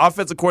that. And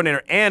offensive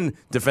coordinator and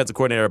defensive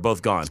coordinator are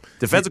both gone.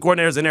 Defensive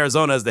coordinator's in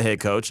Arizona as the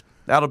head coach.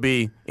 That'll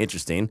be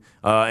interesting.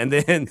 And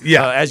then,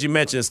 as you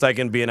mentioned,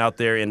 Steichen being out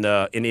there in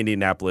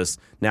Indianapolis.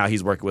 Now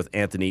he's working with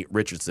Anthony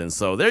Richardson.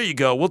 So there you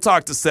go. We'll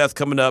talk to Seth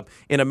coming up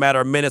in a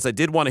matter of minutes. I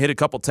did want to hit a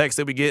couple texts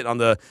that we get on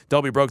the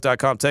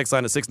DoubleBroke.com text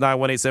line at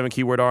 69187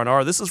 keyword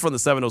R&R. This is from the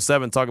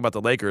 707 talking about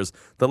the Lakers.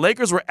 The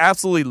Lakers were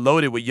absolutely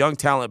loaded with young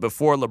talent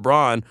before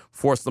LeBron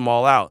forced them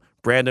all out.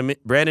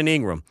 Brandon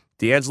Ingram,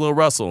 D'Angelo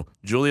Russell,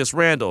 Julius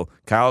Randle,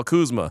 Kyle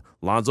Kuzma,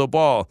 Lonzo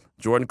Ball,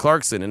 Jordan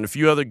Clarkson, and a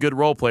few other good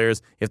role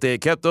players. If they had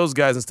kept those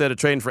guys instead of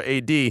trading for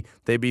AD,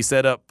 they'd be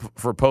set up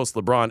for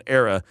post-LeBron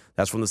era.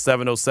 That's from the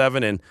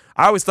 707. And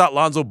I always thought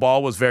Lonzo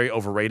Ball was very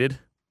overrated.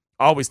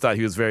 Always thought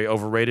he was very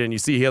overrated. And you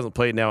see he hasn't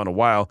played now in a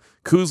while.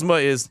 Kuzma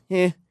is,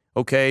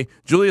 okay.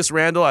 Julius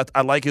Randle,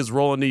 I like his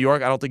role in New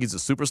York. I don't think he's a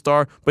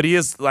superstar, but he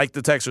is, like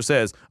the texter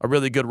says, a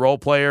really good role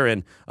player.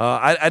 And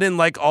I didn't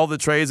like all the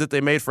trades that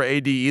they made for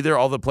AD either,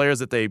 all the players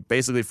that they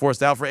basically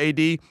forced out for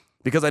AD,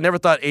 because I never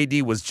thought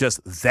AD was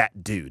just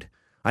that dude.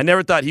 I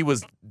never thought he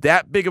was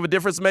that big of a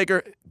difference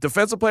maker.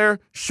 Defensive player,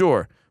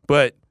 sure.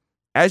 But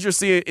as you're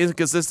seeing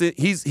inconsistent,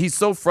 he's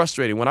so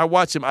frustrating. When I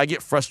watch him, I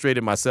get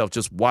frustrated myself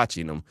just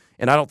watching him.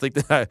 And I don't think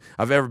that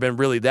I've ever been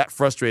really that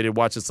frustrated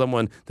watching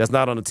someone that's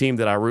not on a team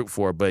that I root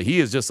for. But he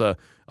is just a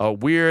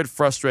weird,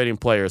 frustrating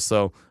player.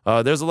 So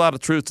there's a lot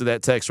of truth to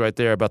that text right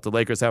there about the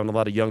Lakers having a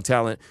lot of young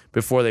talent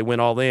before they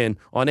went all in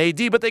on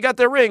AD. But they got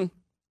their ring.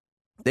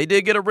 They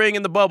did get a ring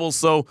in the bubble,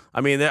 so,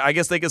 I mean, I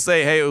guess they could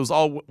say, hey, it was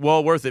all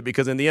well worth it,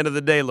 because in the end of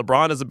the day,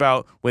 LeBron is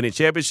about winning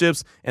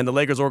championships, and the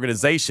Lakers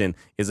organization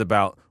is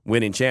about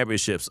winning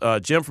championships.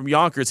 Jim from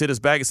Yonkers hit us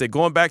back and said,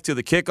 going back to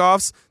the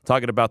kickoffs,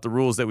 talking about the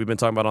rules that we've been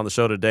talking about on the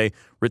show today,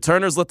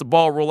 returners let the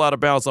ball roll out of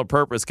bounds on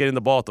purpose, getting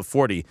the ball at the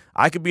 40.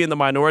 I could be in the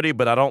minority,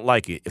 but I don't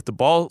like it. If the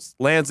ball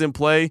lands in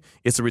play,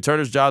 it's the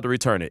returner's job to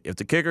return it. If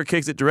the kicker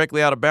kicks it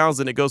directly out of bounds,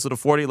 then it goes to the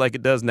 40 like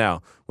it does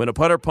now. When a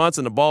punter punts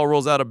and the ball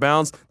rolls out of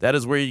bounds, that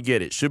is where you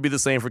get it. Should be the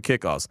same for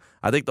kickoffs.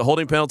 I think the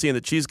holding penalty in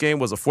the Chiefs game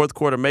was a fourth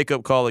quarter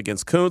makeup call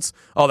against Kuntz.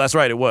 Oh, that's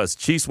right, it was.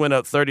 Chiefs went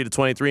up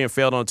 30-23 and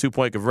failed on a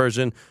 2-point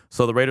conversion,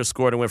 so the Raiders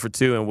scored and went for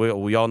 2, and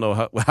we all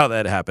know how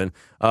that happened.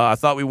 I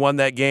thought we won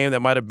that game.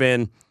 That might have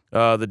been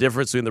the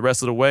difference between the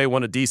rest of the way.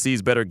 One of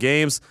DC's better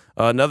games.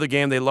 Another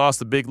game they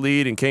lost a big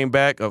lead and came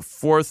back. A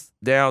fourth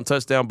down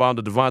touchdown bomb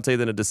to Devontae,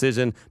 then a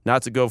decision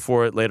not to go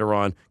for it later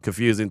on.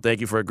 Confusing. Thank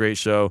you for a great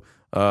show.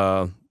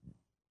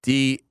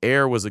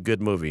 Air was a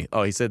good movie.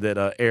 Oh, he said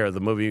that Air,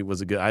 the movie,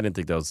 was a good. I didn't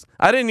think that was.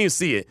 I didn't even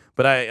see it,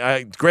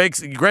 but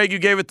Greg, you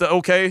gave it the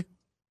okay.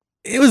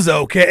 It was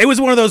okay. It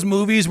was one of those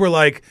movies where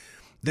like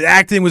the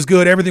acting was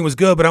good, everything was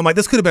good, but I'm like,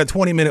 this could have been a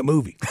 20-minute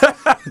movie. You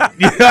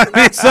know what I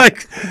mean? It's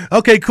like,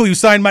 okay, cool, you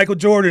signed Michael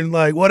Jordan,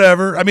 like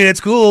whatever. I mean, it's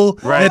cool.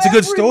 Right. And it's a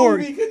good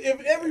story. If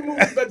every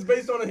movie that's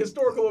based on a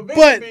historical event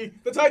would be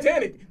the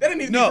Titanic, that didn't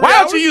need to be 3 Why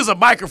hours. don't you use a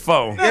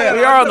microphone? Yeah,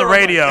 we are on the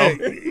radio.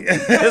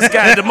 This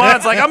guy,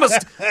 Damon's like, I'm a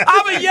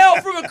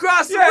yell from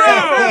across the room.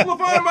 I'm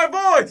amplifying my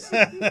voice.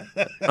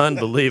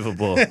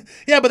 Unbelievable.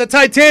 Yeah, but the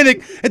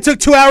Titanic, it took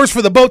 2 hours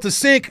for the boat to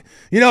sink,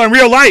 you know, in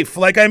real life.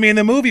 Like, I mean,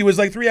 the movie was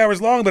like 3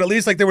 hours long, but at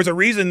least like there was a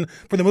reason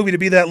for the movie to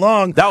be that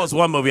long. That was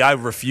one movie I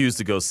refused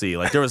to go see.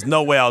 Like, there was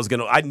no way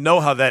I know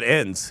how that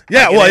ends.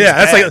 Yeah, like, well,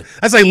 yeah,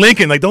 that's like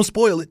Lincoln. Like, don't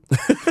spoil it.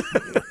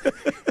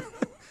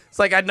 It's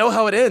like, I know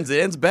how it ends.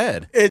 It ends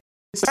bad. It's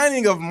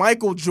signing of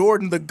Michael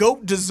Jordan. The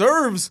GOAT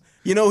deserves,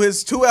 you know,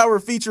 his 2-hour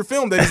feature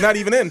film that he's not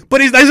even in.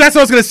 But that's what I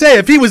was going to say.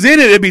 If he was in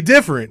it, it'd be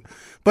different.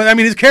 But, I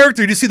mean, his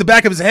character, you just see the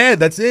back of his head.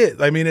 That's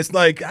it. I mean, it's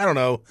like, I don't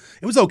know.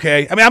 It was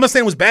okay. I mean, I'm not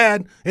saying it was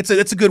bad. It's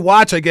a good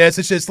watch, I guess.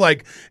 It's just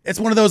like, it's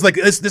one of those, like,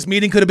 this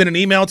meeting could have been an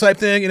email type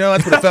thing. You know,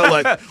 that's what it felt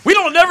like. We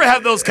don't never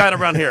have those kind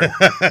around here.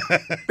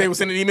 They were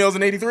sending emails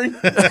in 83?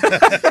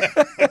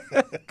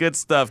 Good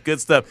stuff. Good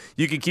stuff.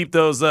 You can keep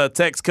those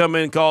texts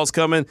coming, calls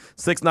coming.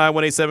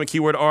 69187,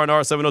 keyword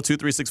R&R,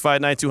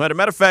 702-365-9200.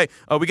 Matter of fact,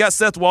 we got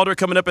Seth Walder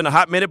coming up in a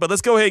hot minute, but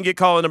let's go ahead and get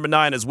caller number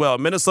 9 as well.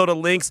 Minnesota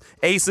Lynx,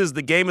 Aces.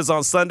 The game is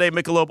on Sunday.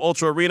 Michelob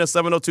Ultra Arena,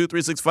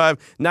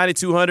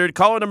 702-365-9200.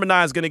 Caller number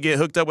 9 is going to get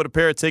hooked up with a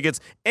pair of tickets,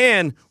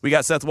 and we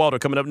got Seth Walder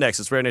coming up next.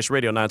 It's Raider Nation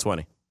Radio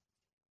 920.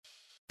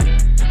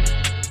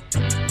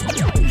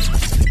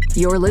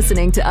 You're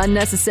listening to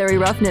Unnecessary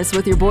Roughness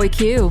with your boy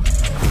Q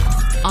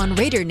on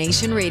Raider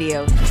Nation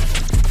Radio.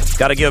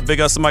 Got to give a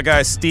big ups to my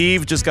guy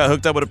Steve. Just got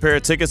hooked up with a pair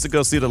of tickets to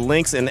go see the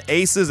Lynx and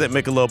Aces at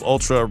Michelob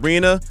Ultra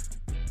Arena.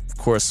 Of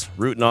course,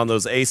 rooting on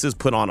those Aces,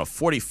 put on a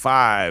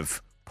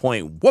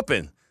 45-point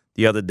whooping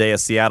the other day at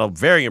Seattle.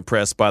 Very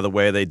impressed, by the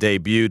way. They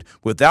debuted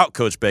without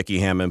Coach Becky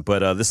Hammond.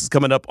 But this is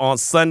coming up on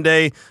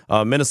Sunday.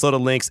 Minnesota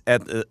Lynx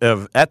at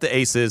the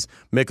Aces,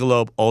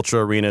 Michelob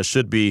Ultra Arena.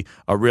 Should be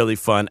a really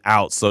fun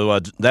out. So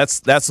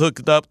that's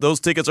hooked up. Those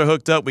tickets are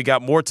hooked up. We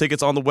got more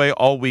tickets on the way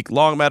all week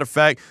long. Matter of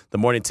fact, the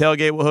morning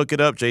tailgate will hook it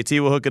up. JT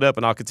will hook it up,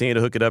 and I'll continue to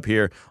hook it up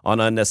here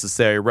on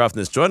Unnecessary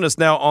Roughness. Joining us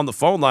now on the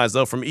phone lines,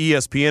 though, from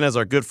ESPN is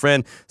our good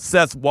friend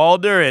Seth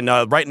Walder. And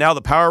right now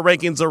the power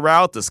rankings are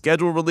out, the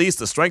schedule released,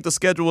 the strength of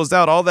schedule is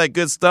out, all that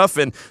good stuff.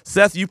 And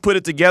Seth, you put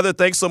it together.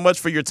 Thanks so much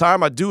for your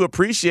time. I do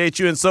appreciate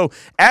you. And so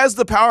as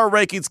the power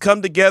rankings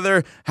come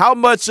together, how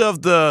much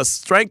of the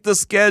strength of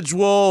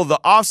schedule, the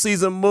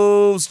offseason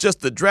moves, just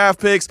the draft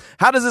picks,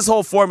 how does this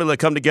whole formula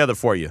come together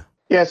for you?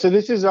 Yeah, so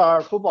this is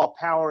our football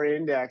power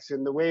index,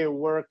 and the way it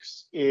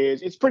works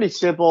is it's pretty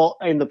simple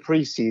in the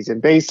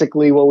preseason.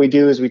 Basically, what we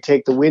do is we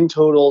take the win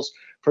totals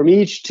from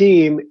each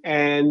team,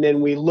 and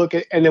then we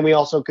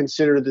also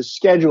consider the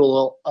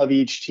schedule of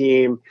each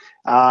team.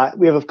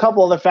 We have a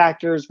couple other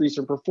factors: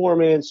 recent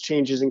performance,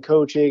 changes in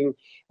coaching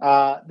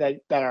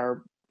that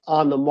are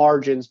on the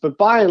margins. But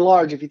by and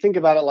large, if you think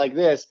about it like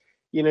this,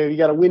 you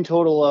got a win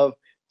total of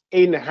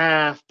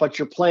 8.5, but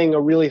you're playing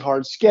a really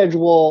hard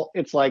schedule.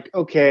 It's like,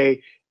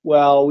 okay,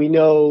 well, we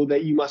know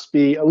that you must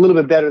be a little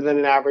bit better than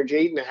an average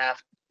 8.5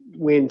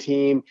 win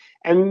team.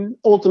 And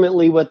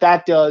ultimately what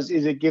that does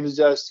is it gives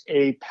us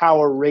a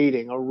power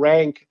rating, a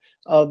rank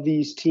of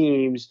these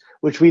teams,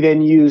 which we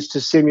then use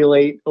to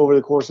simulate over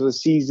the course of the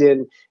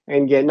season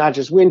and get not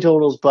just win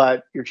totals,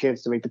 but your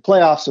chance to make the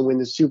playoffs and win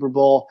the Super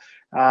Bowl.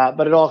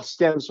 But it all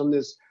stems from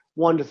this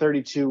 1 to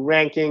 32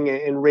 ranking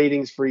and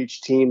ratings for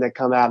each team that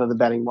come out of the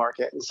betting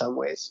market in some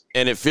ways.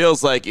 And it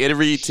feels like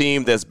every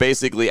team that's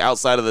basically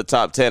outside of the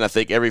top 10, I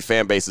think every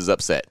fan base is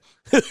upset.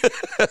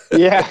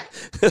 Yeah,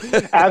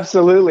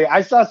 absolutely.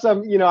 I saw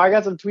I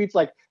got some tweets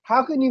like,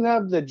 how can you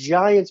have the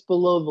Giants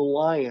below the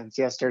Lions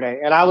yesterday?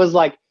 And I was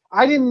like,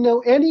 I didn't know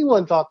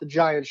anyone thought the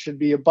Giants should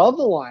be above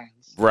the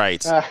Lions.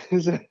 Right.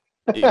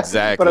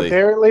 Exactly. But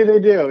apparently they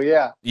do,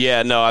 yeah.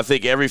 Yeah, no, I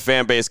think every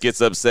fan base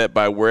gets upset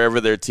by wherever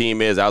their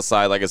team is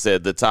outside, like I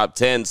said, the top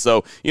 10.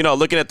 So,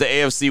 looking at the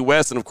AFC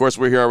West, and of course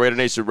we're here on Raider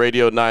Nation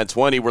Radio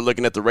 920, we're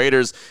looking at the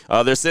Raiders.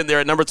 They're sitting there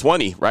at number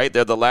 20, right?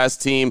 They're the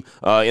last team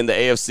in the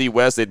AFC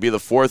West. They'd be the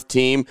fourth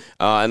team.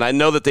 And I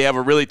know that they have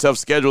a really tough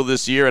schedule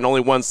this year and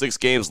only won 6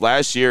 games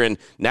last year and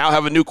now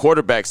have a new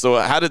quarterback. So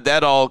how did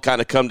that all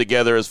kind of come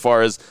together as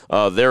far as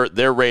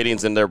their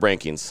ratings and their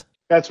rankings?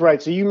 That's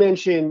right. So you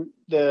mentioned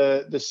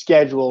the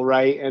schedule,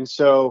 right? And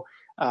so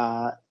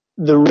the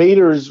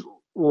Raiders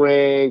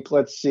rank,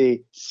 let's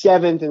see,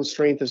 7th in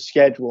strength of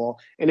schedule.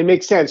 And it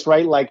makes sense,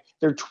 right? Like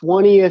they're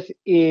 20th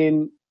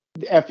in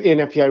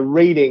FPI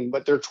rating,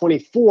 but they're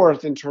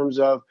 24th in terms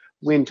of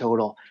win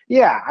total.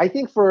 Yeah, I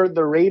think for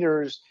the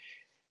Raiders,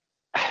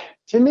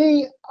 to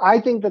me,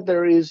 I think that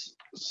there is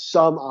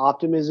some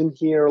optimism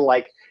here.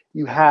 Like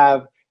you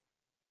have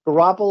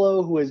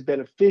Garoppolo, who has been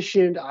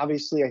efficient.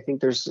 Obviously, I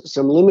think there's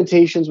some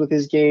limitations with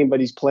his game,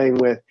 but he's playing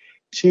with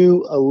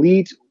an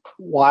elite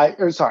wide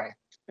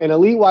receiver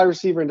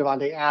in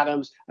Devontae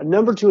Adams, a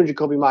number 2 in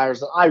Jacoby Myers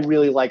that I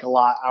really like a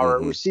lot.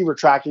 Our receiver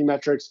tracking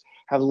metrics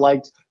have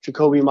liked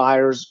Jacoby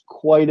Myers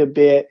quite a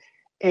bit.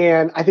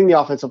 And I think the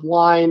offensive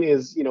line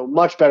is,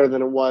 much better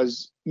than it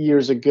was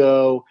years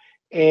ago.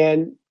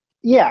 And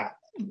yeah,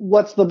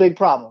 what's the big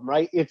problem,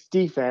 right? It's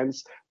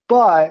defense.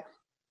 But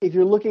if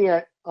you're looking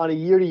at on a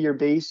year-to-year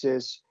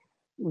basis,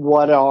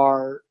 what's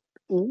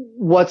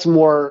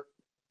more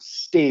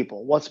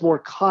stable, what's more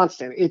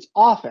constant? It's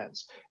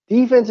offense.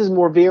 Defense is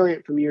more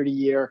variant from year to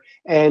year,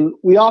 and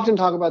we often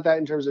talk about that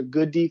in terms of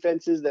good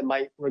defenses that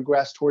might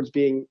regress towards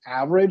being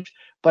average,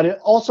 but it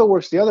also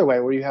works the other way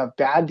where you have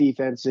bad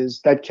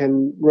defenses that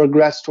can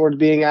regress towards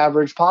being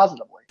average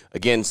positively.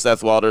 Again,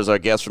 Seth Walder is our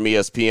guest from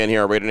ESPN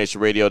here on Raider Nation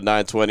Radio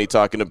 920,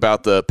 talking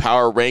about the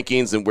power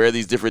rankings and where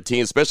these different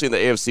teams, especially in the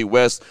AFC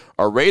West,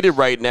 are rated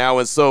right now.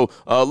 And so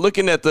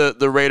looking at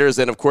the Raiders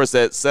and, of course,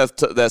 that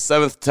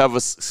 7th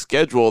toughest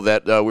schedule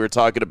that we were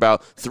talking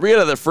about, 3 out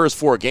of their first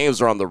 4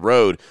 games are on the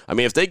road. I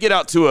mean, if they get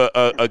out to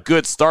a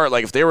good start,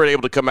 like if they were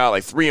able to come out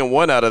like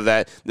 3-1 out of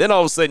that, then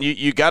all of a sudden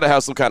you got to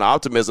have some kind of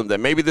optimism that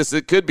maybe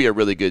it could be a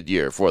really good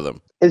year for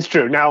them. It's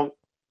true. Now,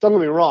 don't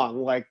get me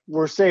wrong. Like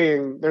we're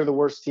saying they're the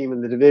worst team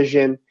in the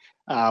division.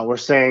 We're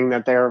saying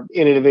that they're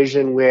in a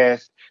division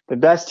with the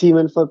best team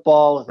in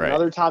football, with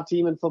another top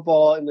team in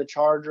football in the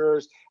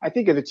Chargers. I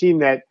think of the team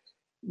that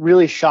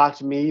really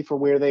shocked me for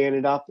where they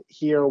ended up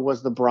here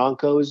was the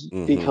Broncos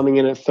coming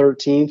in at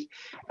 13th.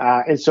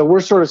 And so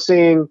we're sort of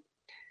saying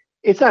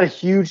it's not a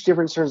huge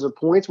difference in terms of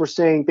points. We're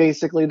saying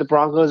basically the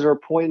Broncos are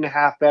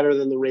 1.5 better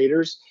than the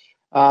Raiders.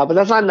 But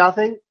that's not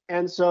nothing.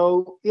 And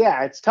so,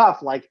 yeah, it's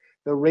tough. Like,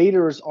 the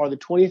Raiders are the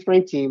 20th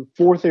ranked team,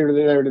 4th in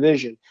their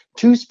division.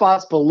 2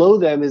 spots below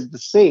them is the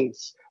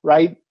Saints,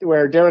 right,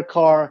 where Derek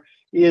Carr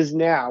is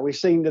now. We're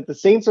saying that the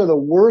Saints are a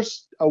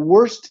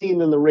worse team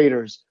than the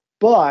Raiders,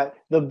 but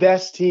the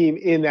best team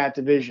in that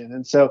division.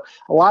 And so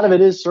a lot of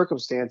it is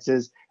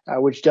circumstances,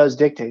 which does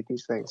dictate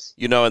these things.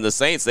 And the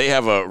Saints, they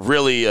have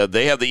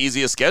they have the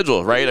easiest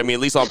schedule, right? I mean, at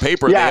least on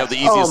paper, they have the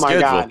easiest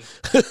schedule. God.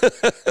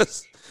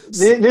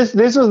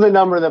 This was the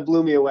number that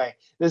blew me away.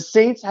 The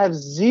Saints have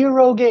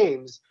 0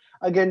 games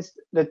against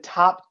the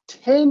top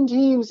 10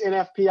 teams in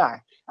FPI.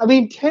 I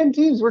mean, 10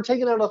 teams. We're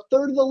taking out a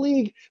third of the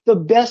league, the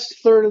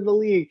best third of the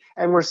league,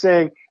 and we're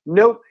saying,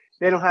 nope,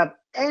 they don't have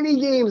any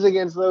games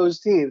against those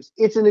teams.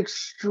 It's an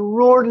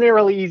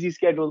extraordinarily easy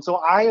schedule. And so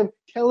I am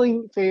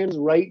telling fans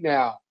right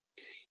now,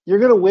 you're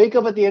going to wake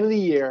up at the end of the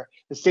year,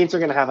 the Saints are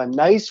going to have a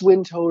nice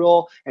win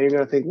total, and you're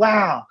going to think,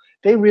 wow,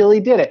 they really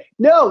did it.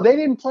 No, they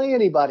didn't play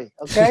anybody,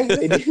 okay?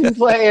 They didn't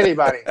play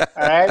anybody,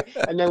 all right?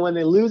 And then when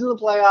they lose in the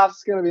playoffs,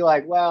 it's going to be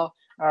like, well,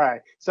 all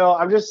right. So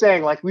I'm just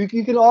saying, like, you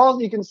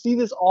can see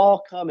this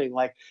all coming,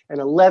 like an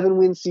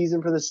 11-win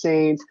season for the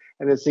Saints,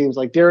 and it seems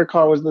like Derek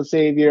Carr was the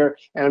savior.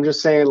 And I'm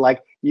just saying,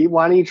 like,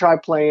 why don't you try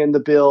playing the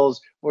Bills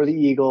or the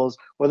Eagles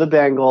or the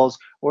Bengals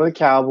or the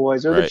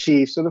Cowboys or the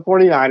Chiefs or the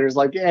 49ers,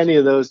 like any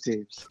of those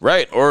teams.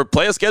 Right, or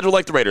play a schedule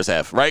like the Raiders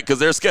have, right? Because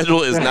their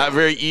schedule is not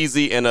very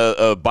easy, and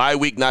a bye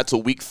week not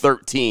till week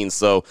 13,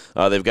 so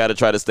they've got to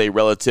try to stay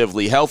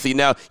relatively healthy.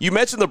 Now, you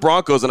mentioned the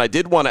Broncos, and I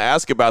did want to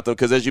ask about them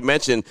because, as you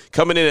mentioned,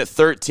 coming in at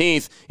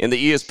 13th in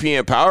the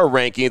ESPN Power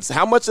Rankings,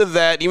 how much of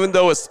that, even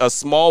though it's a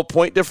small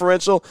point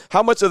differential,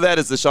 how much of that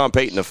is the Sean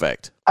Payton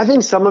effect? I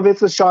think some of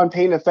it's the Sean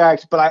Payton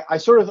effect, but I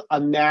sort of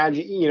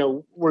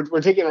imagine,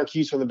 we're taking our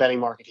cues from the betting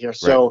market here.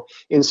 So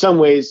in some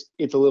ways,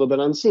 it's a little bit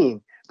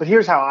unseen. But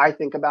here's how I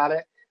think about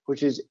it,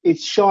 which is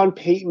it's Sean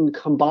Payton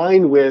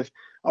combined with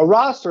a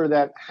roster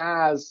that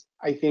has,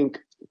 I think,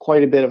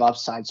 quite a bit of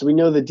upside. So we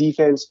know the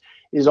defense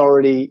is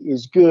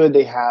good.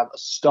 They have a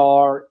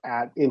star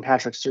in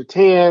Patrick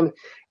Surtain.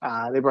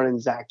 They brought in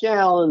Zach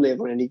Allen. They have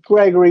Randy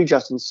Gregory,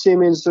 Justin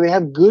Simmons. So they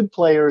have good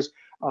players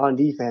on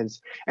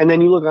defense. And then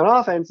you look on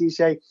offense, you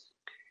say,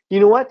 you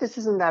know what, this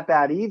isn't that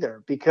bad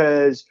either,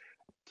 because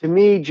to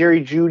me,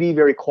 Jerry Jeudy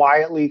very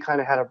quietly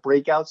kind of had a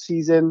breakout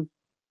season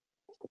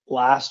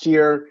last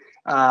year,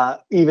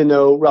 even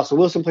though Russell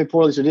Wilson played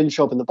poorly, so didn't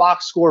show up in the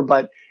box score.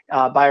 But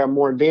by our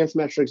more advanced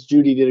metrics,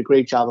 Jeudy did a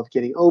great job of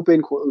getting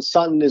open. Courtland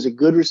Sutton is a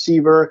good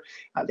receiver.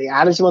 They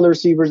added some other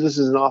receivers. This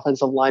is an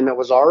offensive line that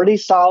was already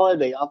solid.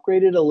 They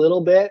upgraded a little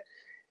bit.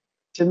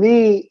 To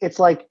me, it's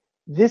like,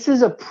 this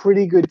is a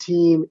pretty good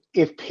team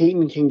if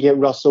Peyton can get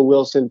Russell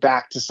Wilson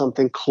back to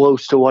something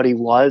close to what he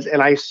was.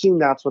 And I assume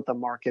that's what the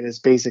market is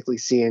basically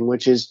seeing,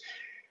 which is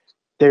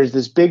there's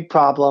this big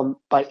problem,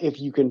 but if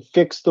you can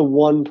fix the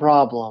one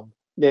problem,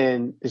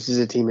 then this is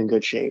a team in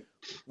good shape.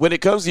 When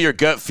it comes to your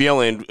gut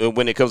feeling,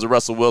 when it comes to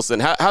Russell Wilson,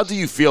 how do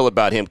you feel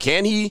about him?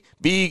 Can he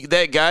be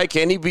that guy?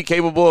 Can he be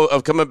capable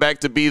of coming back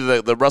to be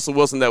the Russell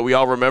Wilson that we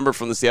all remember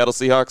from the Seattle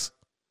Seahawks?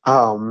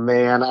 Oh,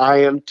 man,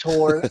 I am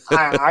torn.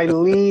 I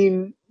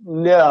lean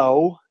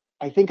no.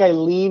 I think I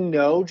lean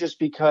no just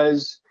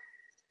because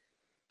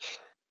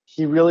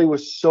he really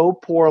was so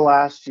poor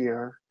last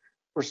year.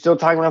 We're still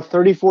talking about a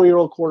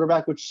 34-year-old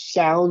quarterback, which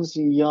sounds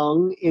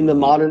young in the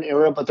modern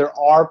era, but there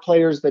are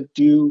players that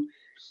do,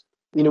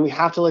 we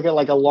have to look at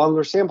like a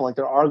longer sample. Like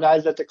there are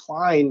guys that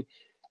decline,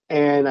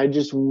 and I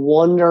just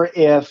wonder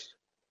if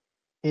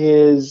he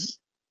has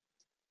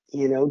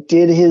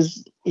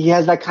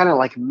that kind of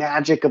like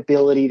magic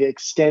ability to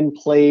extend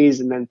plays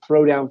and then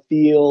throw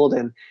downfield.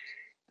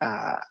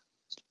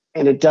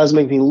 And it does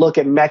make me look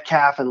at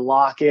Metcalf and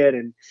Lockett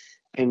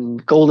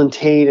and Golden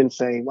Tate and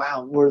say,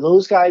 wow, were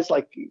those guys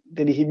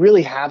did he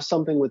really have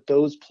something with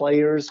those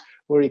players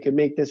where he could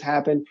make this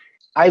happen?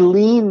 I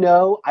lean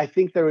no. I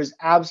think there is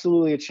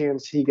absolutely a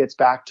chance he gets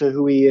back to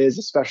who he is,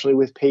 especially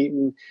with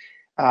Peyton.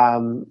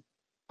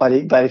 But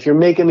if you're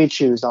making me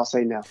choose, I'll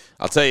say no.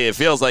 I'll tell you, it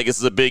feels like this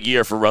is a big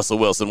year for Russell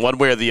Wilson, one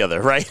way or the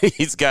other, right?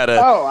 He's got to.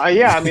 Oh,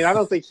 yeah. I mean, I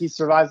don't think he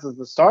survives as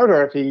the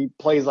starter if he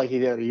plays like he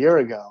did a year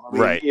ago. I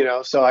mean,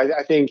 right. So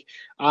I think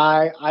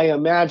I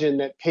imagine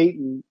that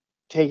Peyton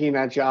taking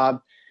that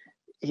job,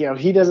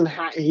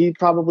 he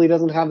probably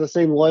doesn't have the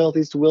same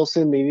loyalties to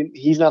Wilson.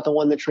 He's not the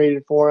one that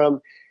traded for him.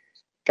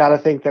 Got to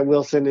think that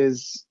Wilson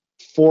is,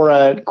 for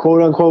a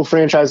quote unquote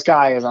franchise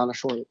guy, is on a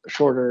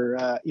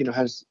shorter,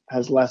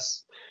 has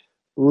less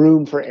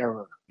room for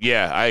error.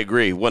 Yeah, I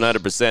agree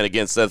 100%.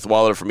 Again, Seth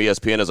Walder from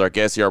ESPN is our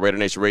guest here on Raider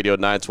Nation Radio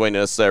 920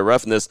 Necessary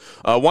Roughness.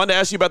 Wanted to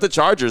ask you about the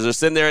Chargers. They're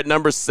sitting there at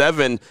number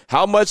 7.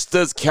 How much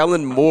does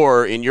Kellen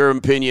Moore, in your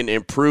opinion,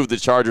 improve the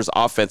Chargers'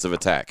 offensive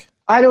attack?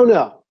 I don't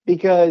know,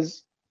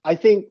 because I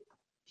think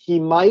he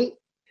might.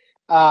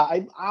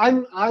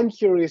 I'm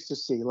curious to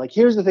see. Like,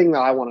 here's the thing that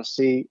I want to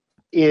see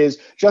is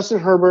Justin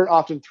Herbert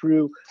often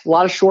threw a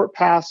lot of short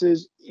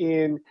passes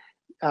in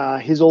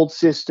his old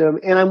system,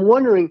 and I'm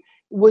wondering,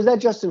 was that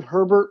Justin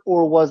Herbert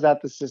or was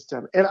that the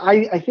system? And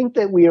I think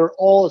that we are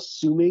all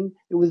assuming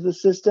it was the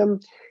system,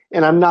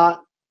 and I'm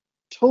not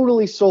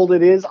totally sold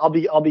it is. I'll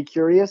be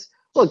curious.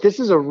 Look, this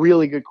is a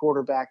really good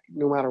quarterback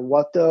no matter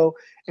what, though.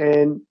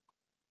 And,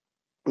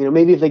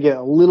 maybe if they get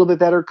a little bit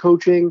better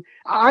coaching,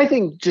 I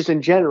think just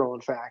in general,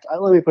 in fact,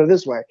 let me put it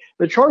this way.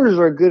 The Chargers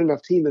are a good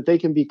enough team that they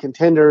can be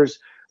contenders.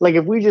 Like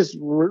if we just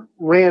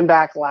ran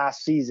back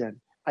last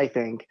season, I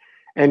think,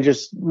 and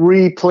just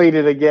replayed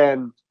it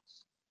again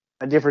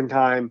a different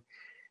time.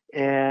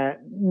 And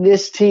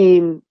this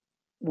team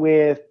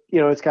with,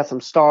 it's got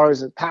some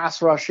stars at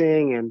pass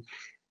rushing. And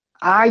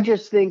I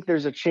just think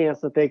there's a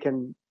chance that they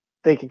can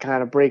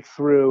kind of break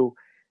through.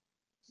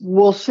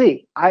 We'll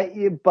see.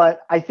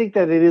 But I think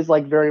that it is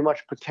very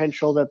much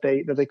potential that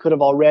they could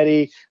have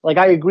already,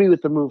 I agree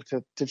with the move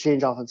to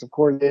change offensive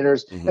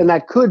coordinators. Mm-hmm. And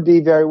that could be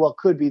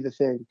the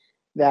thing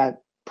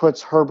that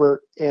puts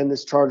Herbert and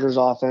this Chargers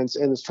offense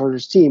and this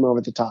Chargers team over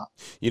the top.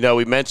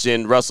 We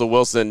mentioned Russell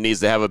Wilson needs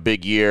to have a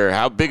big year.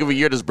 How big of a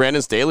year does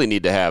Brandon Staley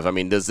need to have? I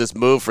mean, does this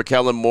move for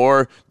Kellen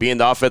Moore being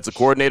the offensive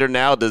coordinator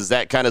now, does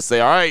that kind of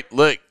say, all right,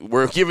 look,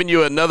 we're giving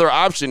you another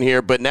option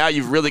here, but now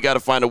you've really got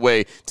to find a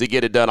way to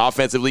get it done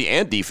offensively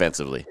and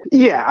defensively?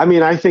 Yeah, I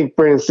mean, I think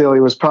Brandon Staley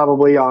was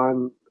probably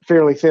on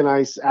fairly thin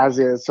ice as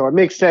is. So it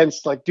makes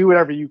sense, like, do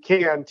whatever you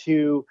can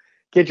to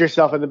get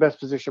yourself in the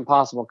best position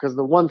possible. Because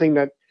the one thing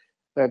that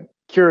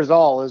cures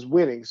all is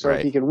winning. So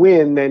if he can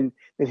win, then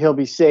he'll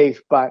be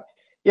safe. But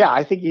yeah,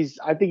 I think he's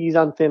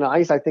on thin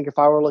ice. I think if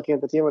I were looking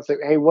at the team, I'd say,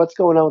 hey, what's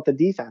going on with the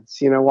defense?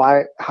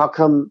 Why? How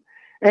come?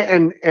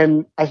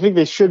 And I think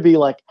they should be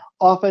like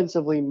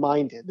offensively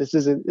minded. This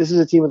is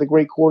a team with a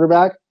great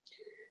quarterback.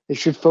 They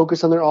should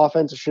focus on their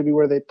offense. It should be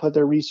where they put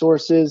their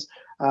resources.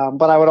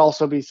 But I would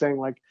also be saying,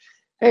 like,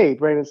 hey,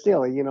 Brandon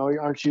Staley,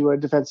 aren't you a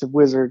defensive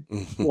wizard?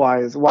 Why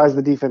is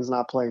the defense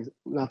not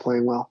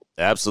playing well?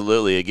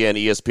 Absolutely. Again,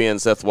 ESPN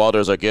Seth Walder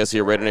is our guest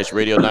here, Raider Nation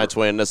Radio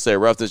 920 Unnecessary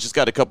Roughness. Just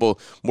got a couple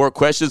more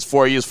questions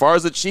for you. As far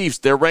as the Chiefs,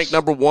 they're ranked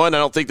number 1. I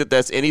don't think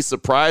that's any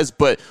surprise,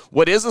 but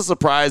what is a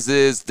surprise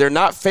is they're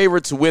not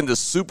favored to win the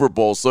Super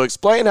Bowl. So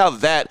explain how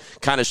that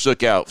kind of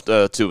shook out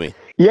to me.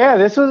 Yeah,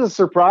 this was a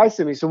surprise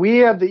to me. So we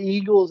have the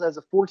Eagles as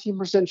a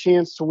 14%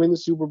 chance to win the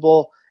Super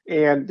Bowl,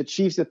 and the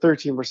Chiefs at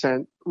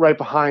 13% right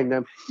behind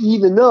them,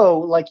 even though,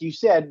 like you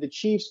said, the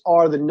Chiefs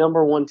are the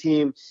number 1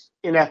 team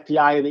in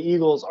FPI, and the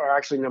Eagles are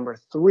actually number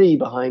 3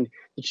 behind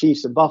the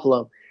Chiefs in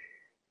Buffalo.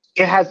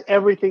 It has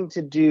everything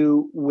to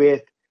do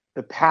with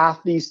the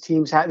path these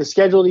teams have, the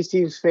schedule these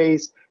teams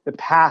face, the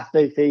path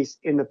they face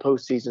in the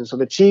postseason. So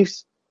the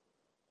Chiefs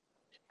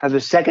have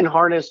the second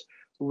hardest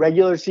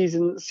regular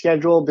season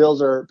schedule. Bills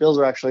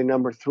are actually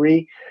number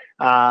 3.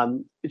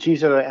 The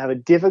Chiefs have a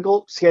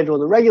difficult schedule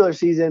in the regular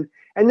season.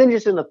 And then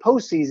just in the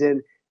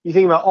postseason, you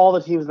think about all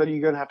the teams that you're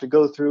going to have to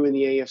go through in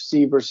the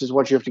AFC versus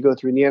what you have to go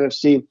through in the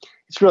NFC.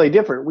 It's really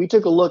different. We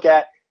took a look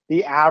at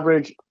the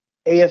average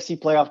AFC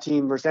playoff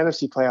team versus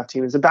NFC playoff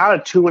team. It's about a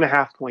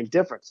 2.5 point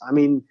difference. I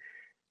mean,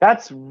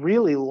 that's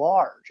really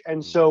large.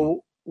 And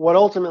so what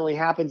ultimately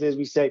happens is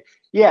we say,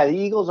 yeah, the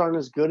Eagles aren't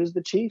as good as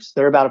the Chiefs.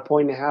 They're about 1.5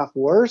 points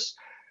worse.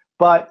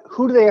 But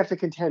who do they have to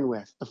contend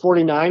with? The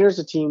 49ers,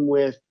 a team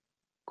with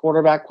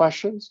quarterback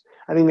questions.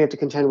 I think they have to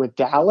contend with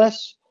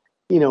Dallas.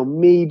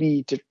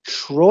 Maybe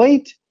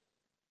Detroit,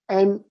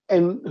 and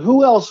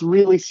who else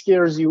really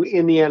scares you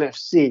in the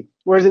NFC?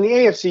 Whereas in the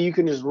AFC, you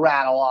can just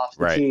rattle off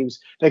the teams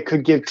that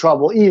could give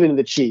trouble, even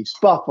the Chiefs,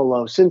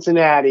 Buffalo,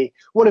 Cincinnati.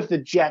 What if the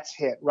Jets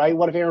hit, right?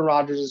 What if Aaron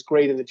Rodgers is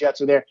great and the Jets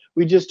are there?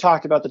 We just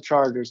talked about the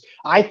Chargers.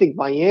 I think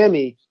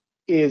Miami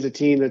is a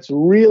team that's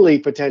really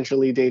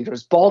potentially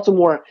dangerous.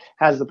 Baltimore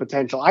has the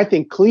potential. I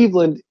think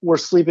Cleveland, we're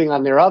sleeping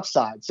on their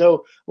upside.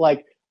 So,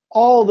 like,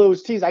 all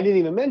those teams, I didn't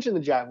even mention the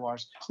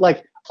Jaguars,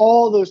 like,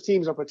 all those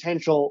teams are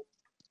potential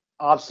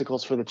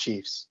obstacles for the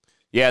Chiefs.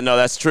 Yeah, no,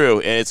 that's true,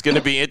 and it's going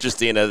to be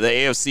interesting. The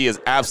AFC is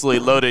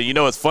absolutely loaded.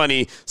 It's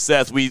funny,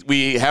 Seth,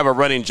 we have a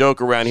running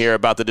joke around here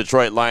about the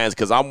Detroit Lions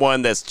because I'm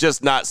one that's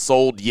just not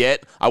sold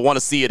yet. I want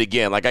to see it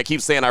again. Like I keep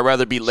saying, I'd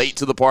rather be late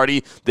to the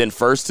party than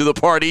first to the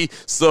party.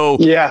 So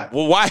yeah.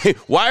 Well,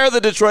 why are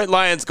the Detroit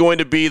Lions going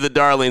to be the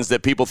darlings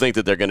that people think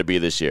that they're going to be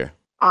this year?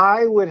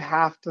 I would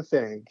have to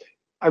think.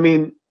 I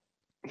mean,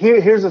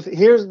 here's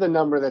the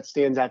number that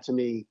stands out to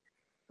me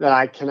that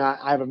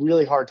I have a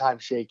really hard time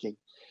shaking.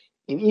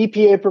 In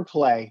EPA per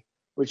play,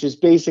 which is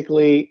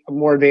basically a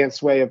more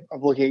advanced way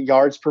of looking at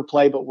yards per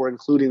play, but we're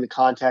including the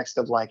context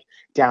of like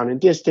down and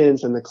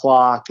distance and the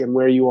clock and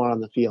where you are on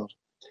the field.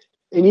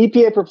 In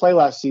EPA per play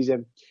last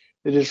season,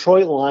 the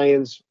Detroit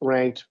Lions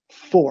ranked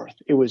 4th.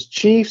 It was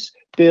Chiefs,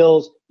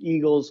 Bills,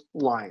 Eagles,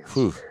 Lions.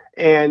 Whew.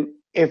 And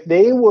if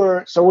they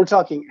were, so we're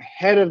talking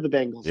ahead of the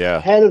Bengals,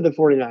 ahead of the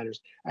 49ers,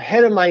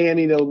 ahead of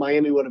Miami, though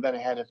Miami would have been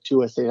ahead of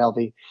Tua stayed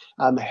healthy,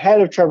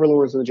 ahead of Trevor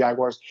Lawrence and the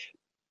Jaguars.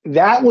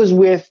 That was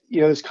with,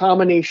 this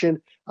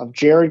combination of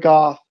Jared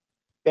Goff,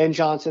 Ben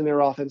Johnson, their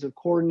offensive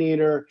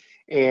coordinator,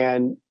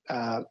 and,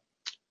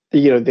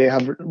 they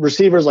have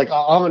receivers like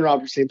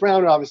Amon-Ra St.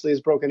 Brown, obviously,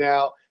 is broken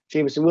out.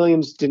 Jameson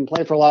Williams didn't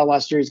play for a lot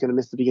last year. He's going to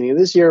miss the beginning of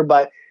this year.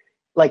 But,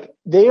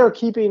 they are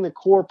keeping the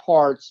core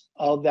parts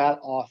of that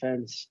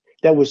offense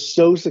that was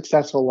so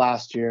successful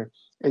last year.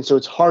 And so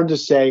it's hard to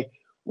say,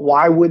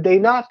 why would they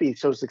not be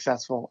so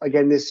successful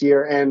again this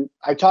year? And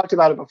I talked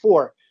about it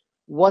before.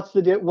 What's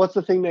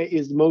the thing that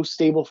is most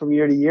stable from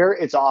year to year?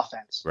 It's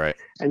offense. Right.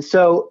 And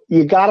so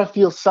you got to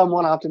feel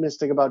somewhat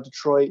optimistic about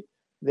Detroit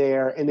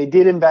there. And they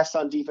did invest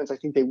on defense. I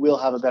think they will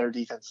have a better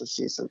defense this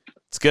season.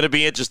 It's going to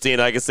be interesting.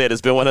 Like I said, it's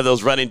been one of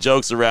those running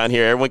jokes around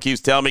here. Everyone keeps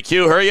telling me,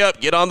 Q, hurry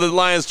up, get on the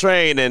Lions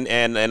train.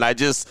 And I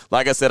just,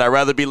 like I said, I'd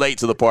rather be late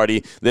to the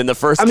party than the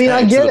first time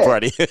I get to the it.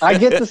 party. I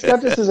get the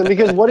skepticism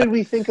because what did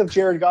we think of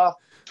Jared Goff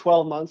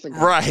 12 months ago?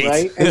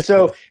 Right. And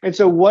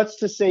so what's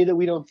to say that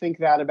we don't think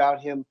that about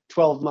him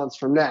 12 months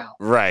from now?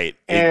 Right.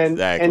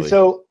 Exactly. And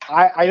so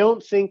I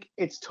don't think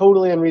it's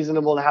totally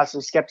unreasonable to have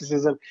some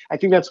skepticism. I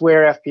think that's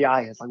where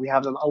FPI is. Like we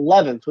have them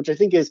 11th, which I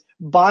think is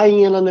buying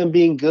in on them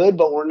being good,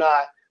 but we're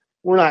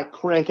not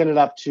cranking it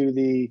up to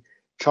the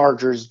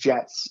Chargers,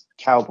 Jets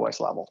Cowboys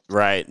level.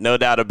 Right, no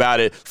doubt about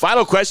it.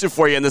 Final question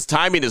for you, and this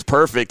timing is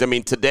perfect. I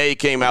mean, today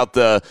came out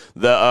the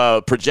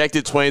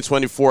projected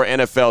 2024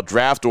 NFL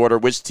draft order.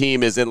 Which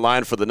team is in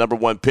line for the number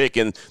one pick?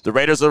 And the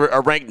Raiders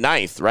are ranked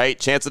 9th, right?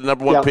 Chance of the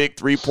number one pick,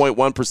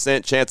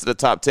 3.1%. Chance of the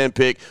top 10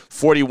 pick,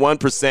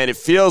 41%. It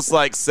feels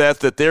like, Seth,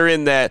 that they're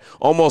in that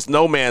almost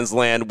no man's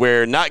land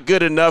where not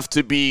good enough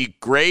to be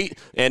great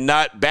and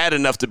not bad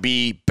enough to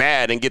be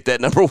bad and get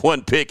that number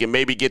one pick and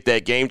maybe get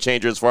that game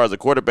changer as far as the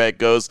quarterback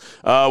goes.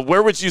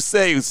 Where would you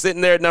say,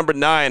 sitting there at number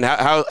 9,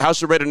 how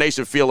should Raider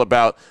Nation feel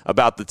about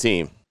the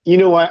team? You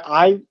know what?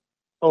 I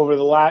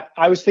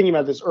was thinking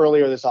about this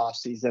earlier this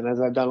offseason, as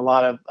I've done a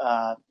lot of,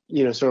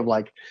 sort of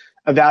like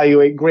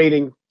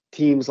grading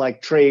teams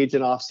like trades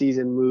and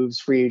offseason moves,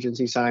 free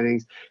agency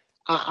signings.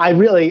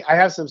 I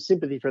have some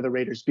sympathy for the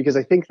Raiders because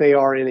I think they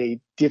are in a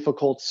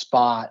difficult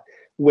spot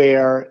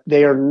where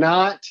they are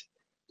not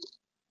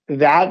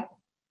that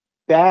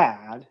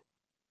bad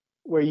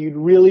where you'd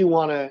really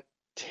want to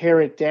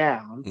tear it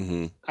down.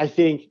 Mm-hmm. I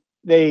think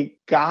they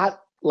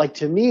got, like,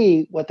 to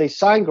me, what they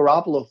signed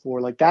Garoppolo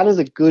for, like, that is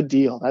a good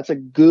deal. That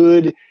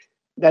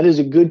is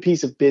a good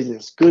piece of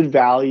business, good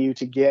value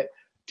to get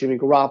Jimmy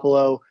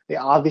Garoppolo. They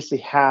obviously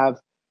have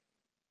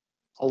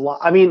a lot.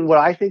 I mean, what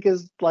I think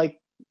is like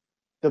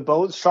the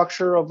bone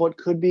structure of what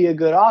could be a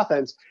good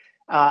offense,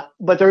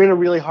 but they're in a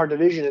really hard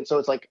division. And so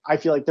it's like, I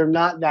feel like they're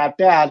not that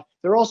bad.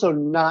 They're also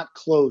not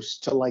close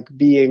to like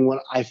being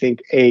what I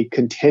think a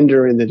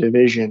contender in the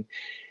division.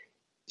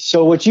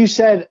 So what you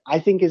said, I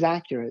think, is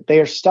accurate. They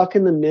are stuck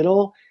in the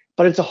middle,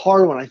 but it's a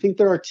hard one. I think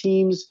there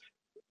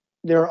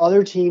are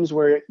other teams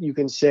where you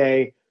can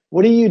say,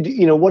 what are you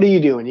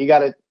doing? You got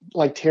to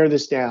like tear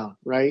this down,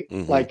 right?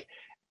 Mm-hmm. Like,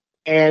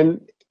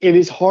 and it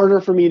is harder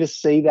for me to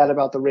say that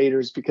about the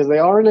Raiders because they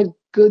are in a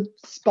good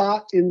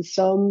spot in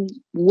some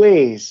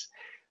ways.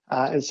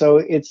 And so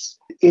it's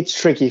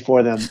tricky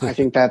for them. I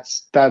think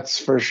that's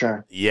for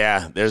sure.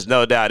 Yeah, there's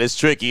no doubt. It's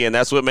tricky, and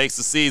that's what makes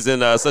the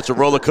season such a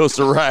roller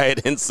coaster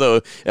ride. And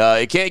so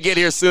it can't get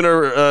here soon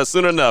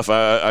enough.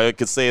 I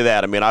could say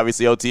that. I mean,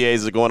 obviously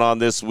OTAs are going on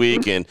this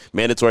week and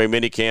mandatory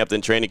minicamp, then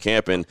training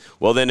camp, and,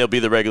 well, then it'll be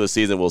the regular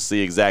season. We'll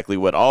see exactly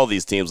what all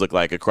these teams look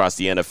like across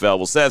the NFL.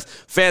 Well, Seth,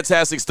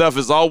 fantastic stuff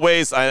as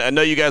always. I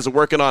know you guys are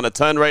working on a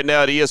ton right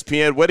now at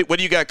ESPN. What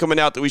do you got coming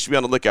out that we should be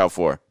on the lookout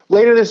for?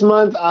 Later this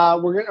month,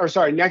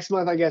 next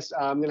month, I guess,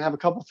 I'm going to have a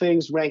couple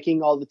things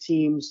ranking all the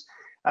teams.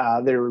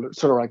 They're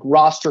sort of like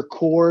roster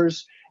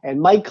cores. And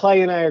Mike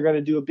Clay and I are going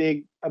to do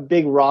a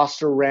big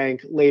roster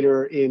rank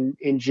later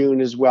in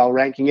June as well,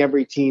 ranking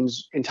every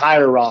team's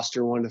entire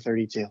roster 1 to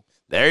 32.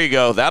 There you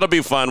go. That'll be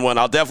a fun one.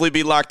 I'll definitely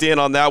be locked in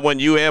on that one.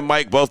 You and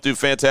Mike both do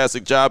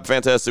fantastic job,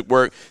 fantastic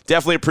work.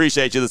 Definitely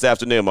appreciate you this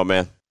afternoon, my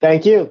man.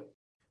 Thank you.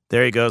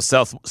 There you go.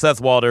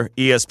 Seth Walder,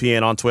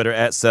 ESPN on Twitter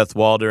at Seth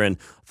Walder, and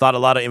thought a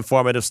lot of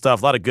informative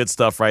stuff, a lot of good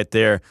stuff right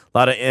there, a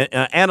lot of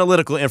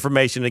analytical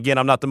information. Again,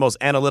 I'm not the most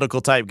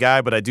analytical type guy,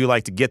 but I do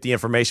like to get the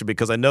information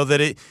because I know that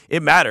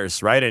it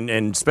matters, right?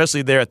 And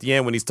especially there at the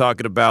end when he's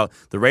talking about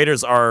the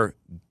Raiders are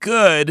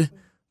good,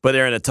 but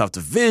they're in a tough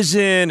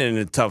division and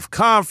a tough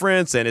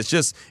conference, and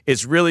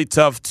it's really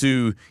tough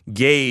to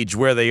gauge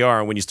where they are.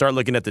 And when you start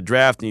looking at the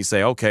draft and you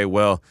say, okay,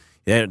 well,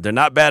 they're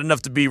not bad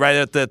enough to be right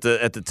at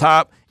the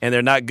top, and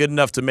they're not good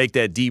enough to make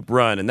that deep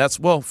run. And that's,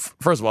 well,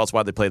 first of all, that's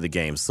why they play the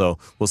game. So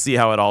we'll see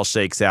how it all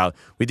shakes out.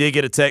 We did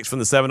get a text from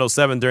the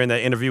 707 during that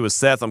interview with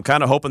Seth. I'm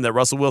kind of hoping that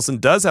Russell Wilson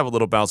does have a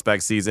little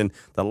bounce-back season.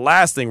 The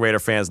last thing Raider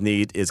fans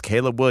need is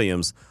Caleb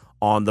Williams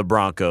on the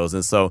Broncos.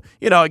 And so,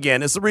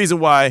 again, it's the reason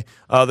why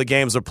the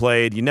games are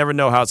played. You never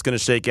know how it's going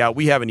to shake out.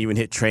 We haven't even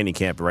hit training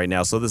camp right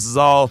now. So this is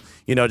all,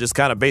 just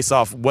kind of based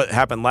off what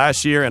happened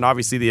last year and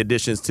obviously the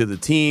additions to the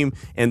team.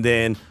 And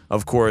then,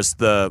 of course,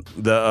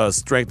 the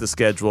strength of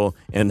schedule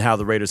and how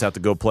the Raiders have to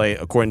go play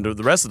according to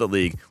the rest of the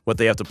league, what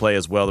they have to play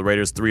as well. The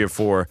Raiders 3 or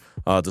 4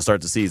 to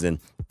start the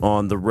season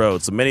on the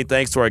road. So many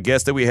thanks to our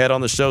guests that we had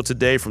on the show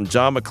today, from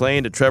John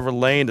McClain to Trevor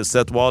Lane to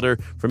Seth Walder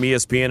from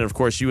ESPN, and of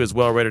course you as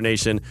well, Raider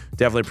Nation.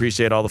 Definitely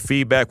appreciate all the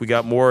feedback. We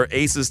got more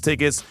Aces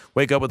tickets.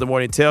 Wake up with the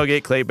morning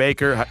tailgate. Clay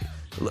Baker,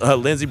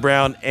 Lindsey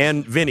Brown,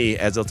 and Vinny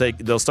as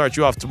they'll start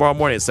you off tomorrow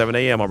morning at 7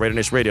 a.m. on Raider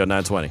Nation Radio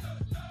 920.